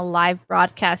on a live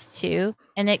broadcast too,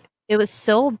 and it was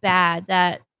so bad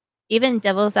that even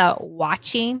devils out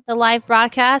watching the live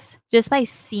broadcast, just by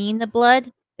seeing the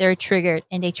blood, they're triggered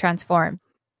and they transformed.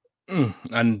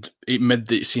 And it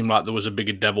made it seem like there was a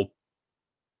bigger devil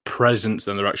presence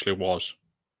than there actually was.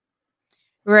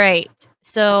 Right.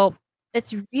 So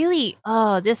it's really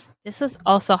this is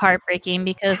also heartbreaking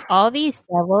because all these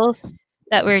devils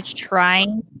that were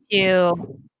trying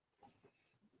to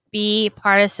be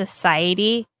part of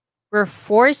society were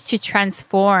forced to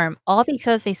transform all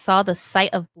because they saw the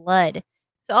sight of blood.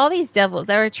 So all these devils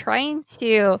that were trying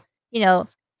to,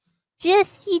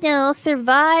 just,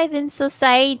 survive in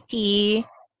society,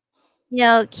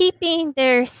 keeping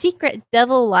their secret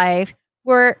devil life,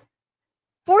 were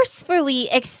forcefully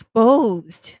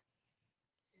exposed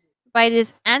by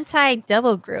this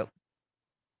anti-devil group.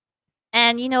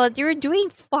 And, they were doing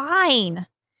fine.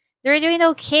 They were doing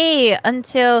okay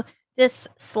until this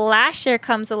slasher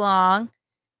comes along,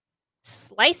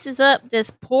 slices up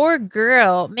this poor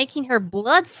girl, making her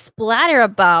blood splatter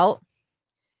about.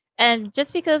 And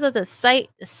just because of the sight,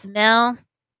 the smell,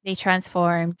 they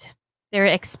transformed. They were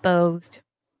exposed.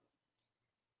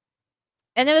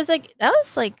 And it was it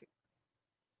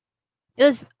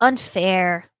was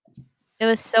unfair. It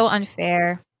was so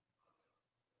unfair.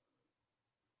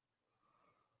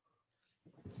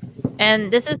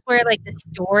 And this is where like the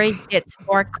story gets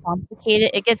more complicated.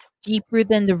 It gets deeper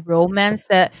than the romance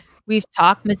that we've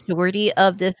talked majority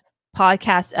of this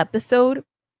podcast episode.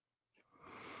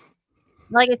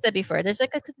 Like I said before, there's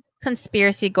like a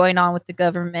conspiracy going on with the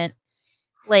government.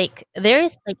 Like there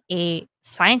is like a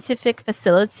scientific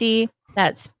facility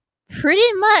that's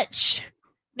pretty much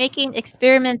making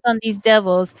experiments on these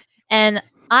devils. And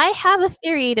I have a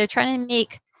theory they're trying to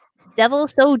make devil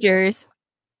soldiers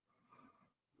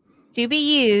to be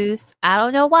used. I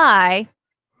don't know why,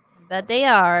 but they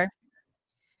are.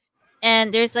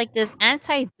 And there's like this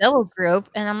anti-devil group,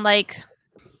 and I'm like,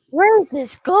 where is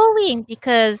this going?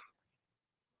 Because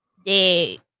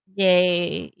they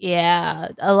yeah,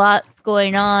 a lot's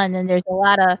going on, and there's a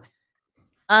lot of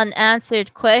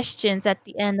unanswered questions at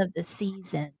the end of the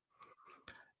season.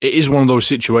 It is one of those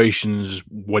situations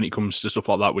when it comes to stuff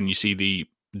like that, when you see the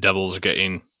devils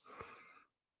getting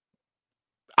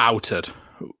outed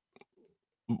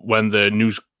when the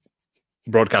news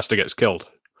broadcaster gets killed.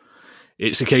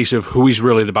 It's a case of who is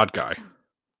really the bad guy.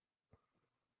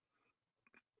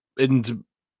 And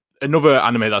another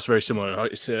anime that's very similar,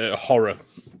 it's a horror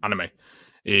anime,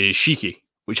 is Shiki,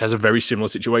 which has a very similar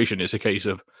situation. It's a case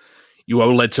of you are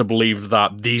led to believe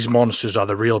that these monsters are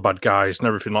the real bad guys and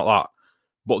everything like that.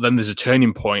 But then there's a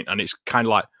turning point, and it's kind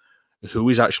of like, who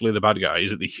is actually the bad guy?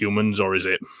 Is it the humans or is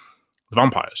it the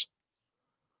vampires?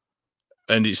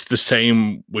 And it's the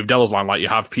same with Devil's Line. Like, you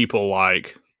have people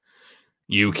like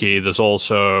Yuki. There's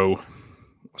also,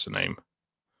 what's her name?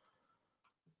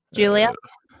 Julia?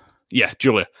 Yeah,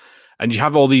 Julia. And you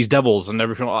have all these devils and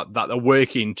everything like that are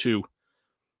working to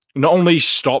not only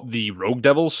stop the rogue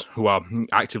devils who are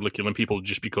actively killing people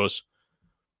just because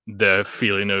they're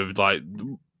feeling of like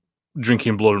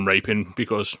drinking blood and raping,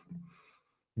 because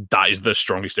that is the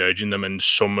strongest urge in them, and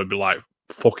some would be like,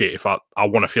 fuck it, if I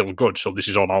want to feel good, so this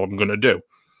is all I'm going to do.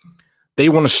 They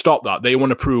want to stop that. They want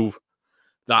to prove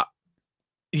that,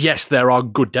 yes, there are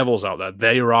good devils out there.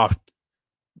 There are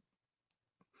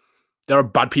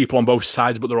bad people on both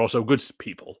sides, but there are also good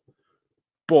people.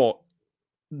 But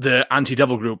the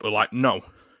anti-devil group are like, no,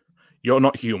 you're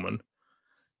not human.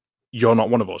 You're not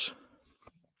one of us.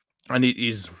 And it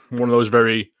is one of those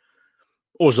very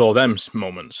us or them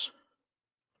moments.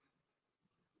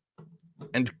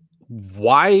 And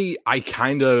why I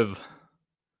kind of,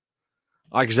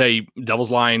 like I say, Devil's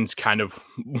Line's kind of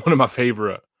one of my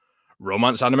favorite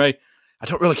romance anime. I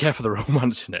don't really care for the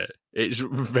romance in it. It's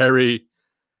very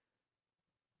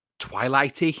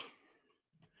Twilighty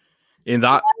in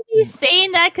that. Why are you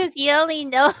saying that? Because you only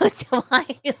know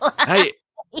Twilight. Hey,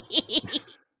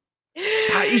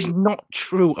 that is not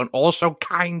true, and also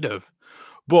kind of.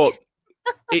 But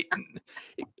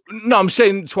no, I'm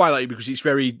saying Twilight because it's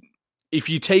very. If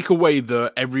you take away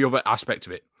the every other aspect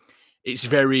of it, it's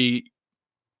very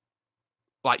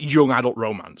like young adult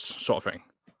romance sort of thing.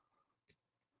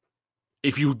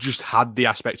 If you just had the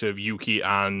aspect of Yuki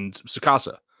and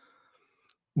Tsukasa.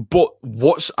 But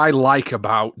what I like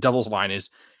about Devil's Line is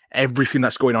everything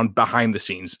that's going on behind the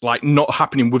scenes, like not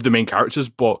happening with the main characters,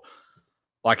 but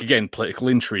like, again, political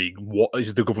intrigue. What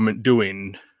is the government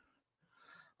doing?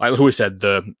 Like Lehua said,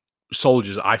 the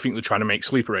soldiers, I think they're trying to make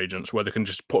sleeper agents where they can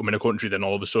just put them in a country, then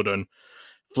all of a sudden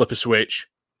flip a switch,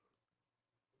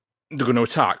 they're going to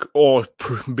attack. Or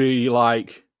be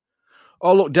like,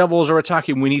 oh, look, devils are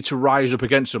attacking, we need to rise up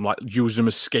against them, like use them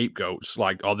as scapegoats.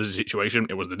 Like, oh, there's a situation,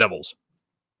 it was the devils.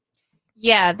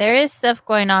 Yeah, there is stuff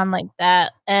going on like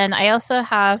that. And I also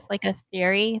have like a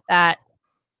theory that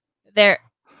there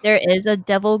is a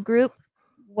devil group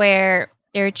where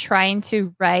they're trying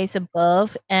to rise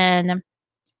above and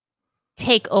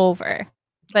take over.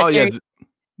 But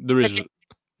there is.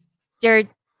 They're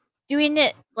doing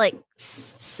it like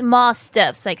small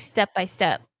steps, like step by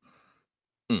step.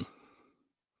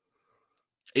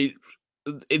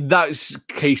 That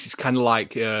case is kind of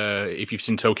like if you've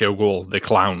seen Tokyo Ghoul, the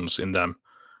clowns in them,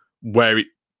 where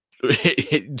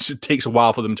it takes a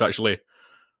while for them to actually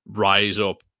rise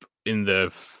up in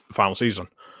the final season.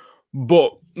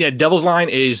 But yeah, Devil's Line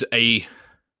is a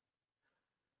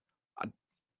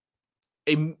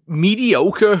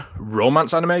mediocre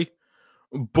romance anime.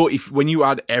 But when you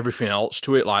add everything else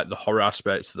to it, like the horror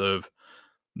aspects of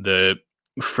the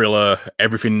thriller,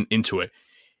 everything into it,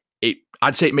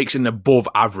 I'd say it makes an above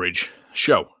average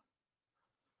show.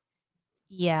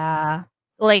 Yeah.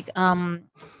 Like,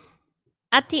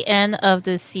 at the end of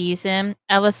the season,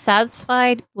 I was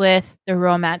satisfied with the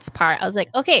romance part. I was like,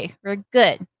 okay, we're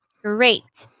good.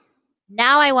 Great.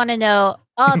 Now I want to know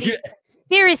all these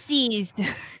conspiracies.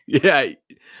 Yeah.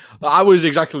 I was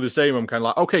exactly the same. I'm kind of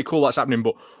like, okay, cool, that's happening,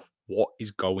 but what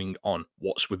is going on?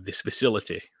 What's with this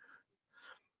facility?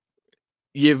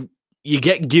 You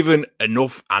get given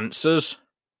enough answers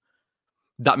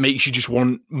that makes you just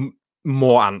want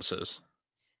more answers.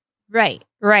 Right.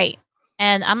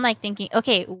 And I'm like thinking,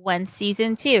 okay, when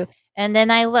season 2? And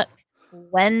then I look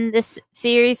when this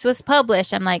series was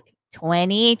published. I'm like,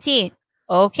 2018.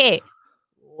 Okay,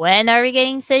 when are we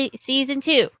getting season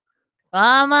 2?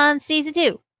 Come on, season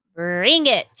 2. Bring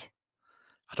it.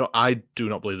 I do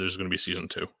not believe there's going to be season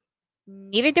 2.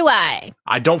 Neither do I.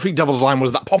 I don't think Devil's Line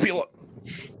was that popular.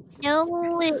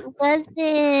 No, it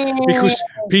wasn't. Because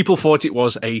people thought it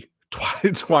was a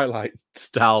Twilight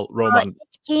style romance.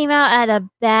 It came out at a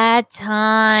bad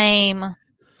time.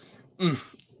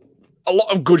 A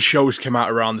lot of good shows came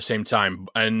out around the same time,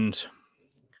 and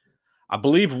I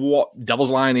believe what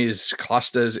Devil's Line is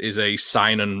classed as is a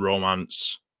seinen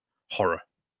romance horror.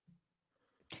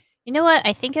 You know what?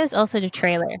 I think it was also the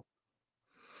trailer.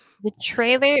 The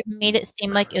trailer made it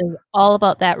seem like it was all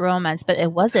about that romance, but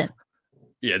it wasn't.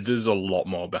 Yeah, there's a lot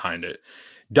more behind it.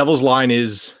 Devil's Line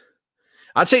is,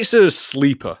 I'd say it's a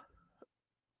sleeper.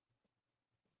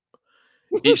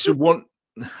 It's one,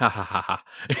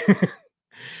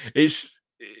 it's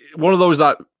one of those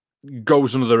that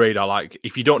goes under the radar. Like,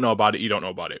 if you don't know about it, you don't know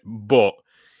about it. But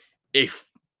if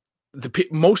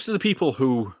most of the people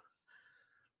who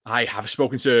I have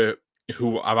spoken to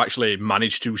who have actually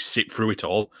managed to sit through it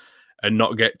all and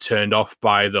not get turned off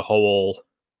by the whole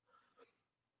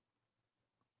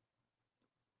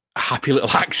happy little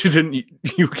accident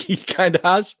Yuki kind of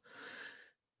has.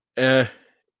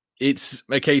 It's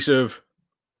a case of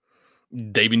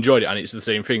they've enjoyed it, and it's the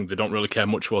same thing. They don't really care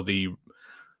much for the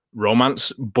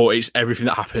romance, but it's everything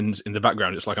that happens in the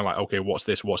background. It's like, I'm like, okay, what's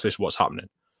this? What's this? What's happening?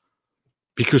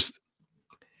 Because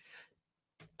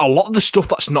a lot of the stuff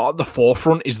that's not at the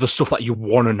forefront is the stuff that you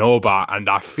want to know about, and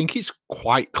I think it's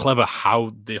quite clever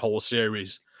how the whole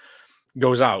series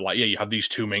goes out. Like, yeah, you have these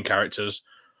two main characters,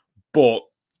 but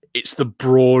it's the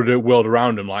broader world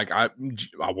around them. Like, I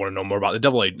want to know more about the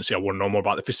Devil Agency. I want to know more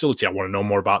about the facility. I want to know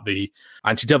more about the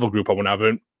anti-devil group. I want to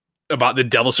have about the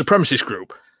Devil Supremacist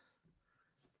group.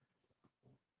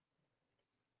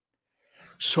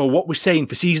 So what we're saying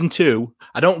for season 2,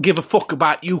 I don't give a fuck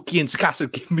about Yuki and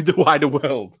Tsukasa. Give me the wider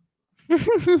world.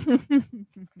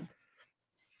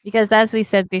 Because as we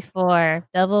said before,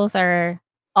 devils are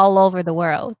all over the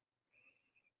world.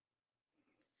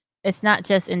 It's not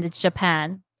just in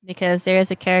Japan, because there is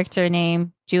a character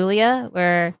named Julia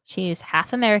where she's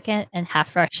half American and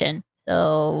half Russian.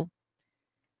 So,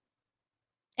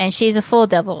 and she's a full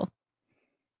devil.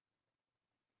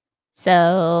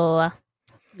 So,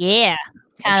 yeah.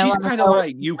 And she's kind of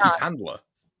like Yuki's handler.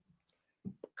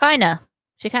 Kinda.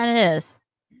 She kind of is.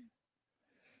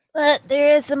 But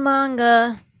there is a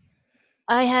manga.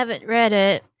 I haven't read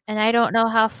it, and I don't know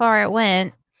how far it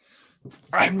went.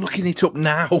 I'm looking it up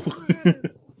now.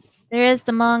 There is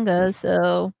the manga,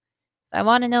 so if I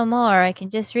want to know more, I can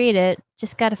just read it.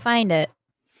 Just gotta find it.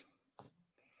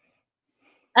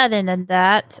 Other than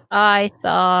that, I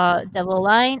saw Devil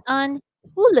Line on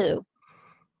Hulu.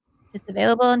 It's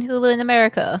available on Hulu in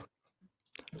America.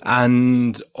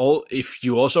 And if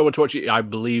you also want to watch it, I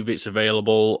believe it's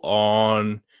available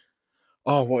on...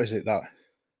 Oh, what is it that?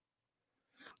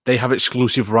 They have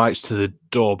exclusive rights to the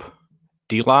dub.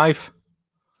 D-Live?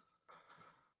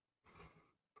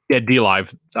 Yeah,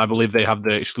 D-Live. I believe they have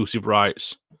the exclusive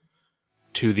rights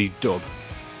to the dub.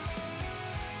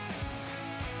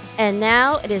 And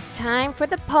now it is time for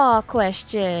the PAW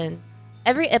Question.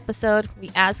 Every episode,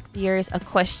 we ask viewers a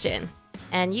question,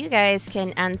 and you guys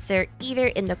can answer either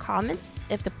in the comments,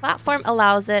 if the platform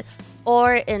allows it,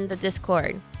 or in the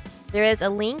Discord. There is a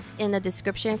link in the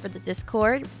description for the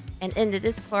Discord, and in the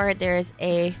Discord, there is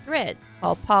a thread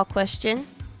called PAW Question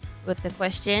with the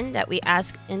question that we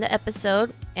ask in the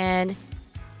episode, and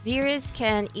viewers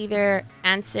can either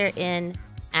answer in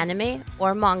anime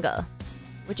or manga,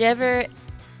 whichever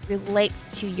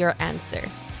relates to your answer.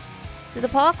 So the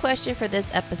poll question for this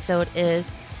episode is,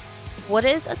 what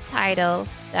is a title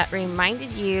that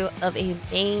reminded you of a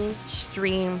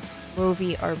mainstream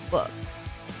movie or book?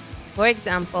 For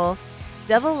example,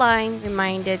 Devil Line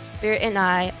reminded Spirit and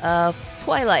I of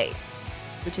Twilight,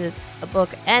 which is a book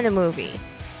and a movie.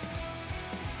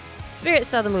 Spirit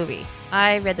saw the movie.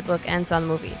 I read the book and saw the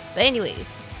movie. But anyways,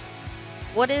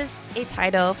 what is a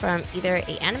title from either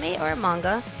an anime or a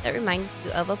manga that reminds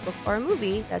you of a book or a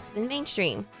movie that's been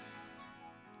mainstream?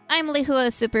 I'm Lehua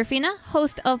Superfina,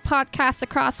 host of Podcasts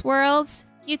Across Worlds.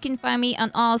 You can find me on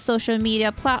all social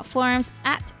media platforms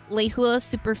at Lehua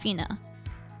Superfina.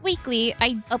 Weekly,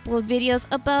 I upload videos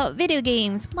about video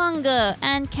games, manga,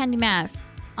 and candy masks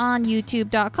on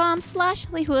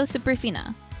youtube.com/Lehua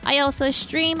Superfina. I also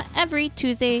stream every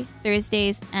Tuesday,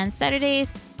 Thursdays, and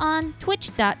Saturdays on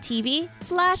twitch.tv/Lehua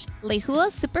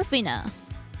Superfina.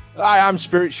 Hi, I'm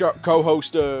Spirit Shock,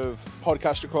 co-host of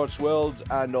Podcast Across Worlds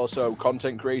and also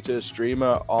content creator,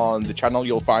 streamer on the channel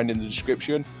you'll find in the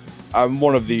description. And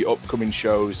one of the upcoming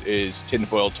shows is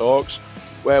Tinfoil Talks,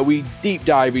 where we deep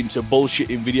dive into bullshit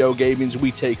in video gaming.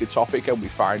 We take a topic and we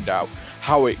find out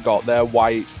how it got there, why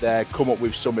it's there, come up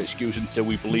with some excuse until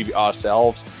we believe it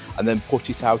ourselves, and then put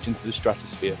it out into the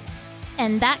stratosphere.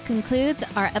 And that concludes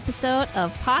our episode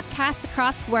of Podcasts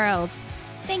Across Worlds.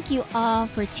 Thank you all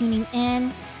for tuning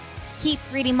in. Keep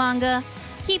reading manga,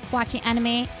 keep watching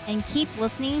anime, and keep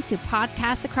listening to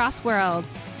Podcasts Across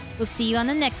Worlds. We'll see you on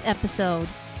the next episode.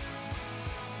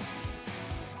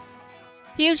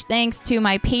 Huge thanks to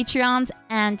my Patreons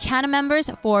and channel members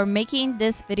for making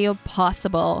this video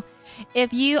possible.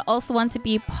 If you also want to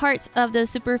be part of the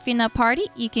Superfina party,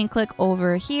 you can click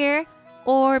over here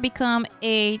or become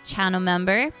a channel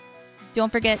member.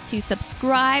 Don't forget to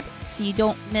subscribe so you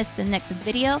don't miss the next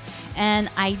video. And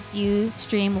I do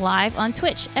stream live on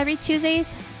Twitch every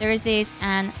Tuesdays, Thursdays,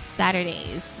 and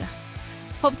Saturdays.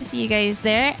 Hope to see you guys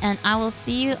there, and I will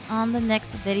see you on the next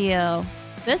video.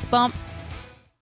 Fist bump!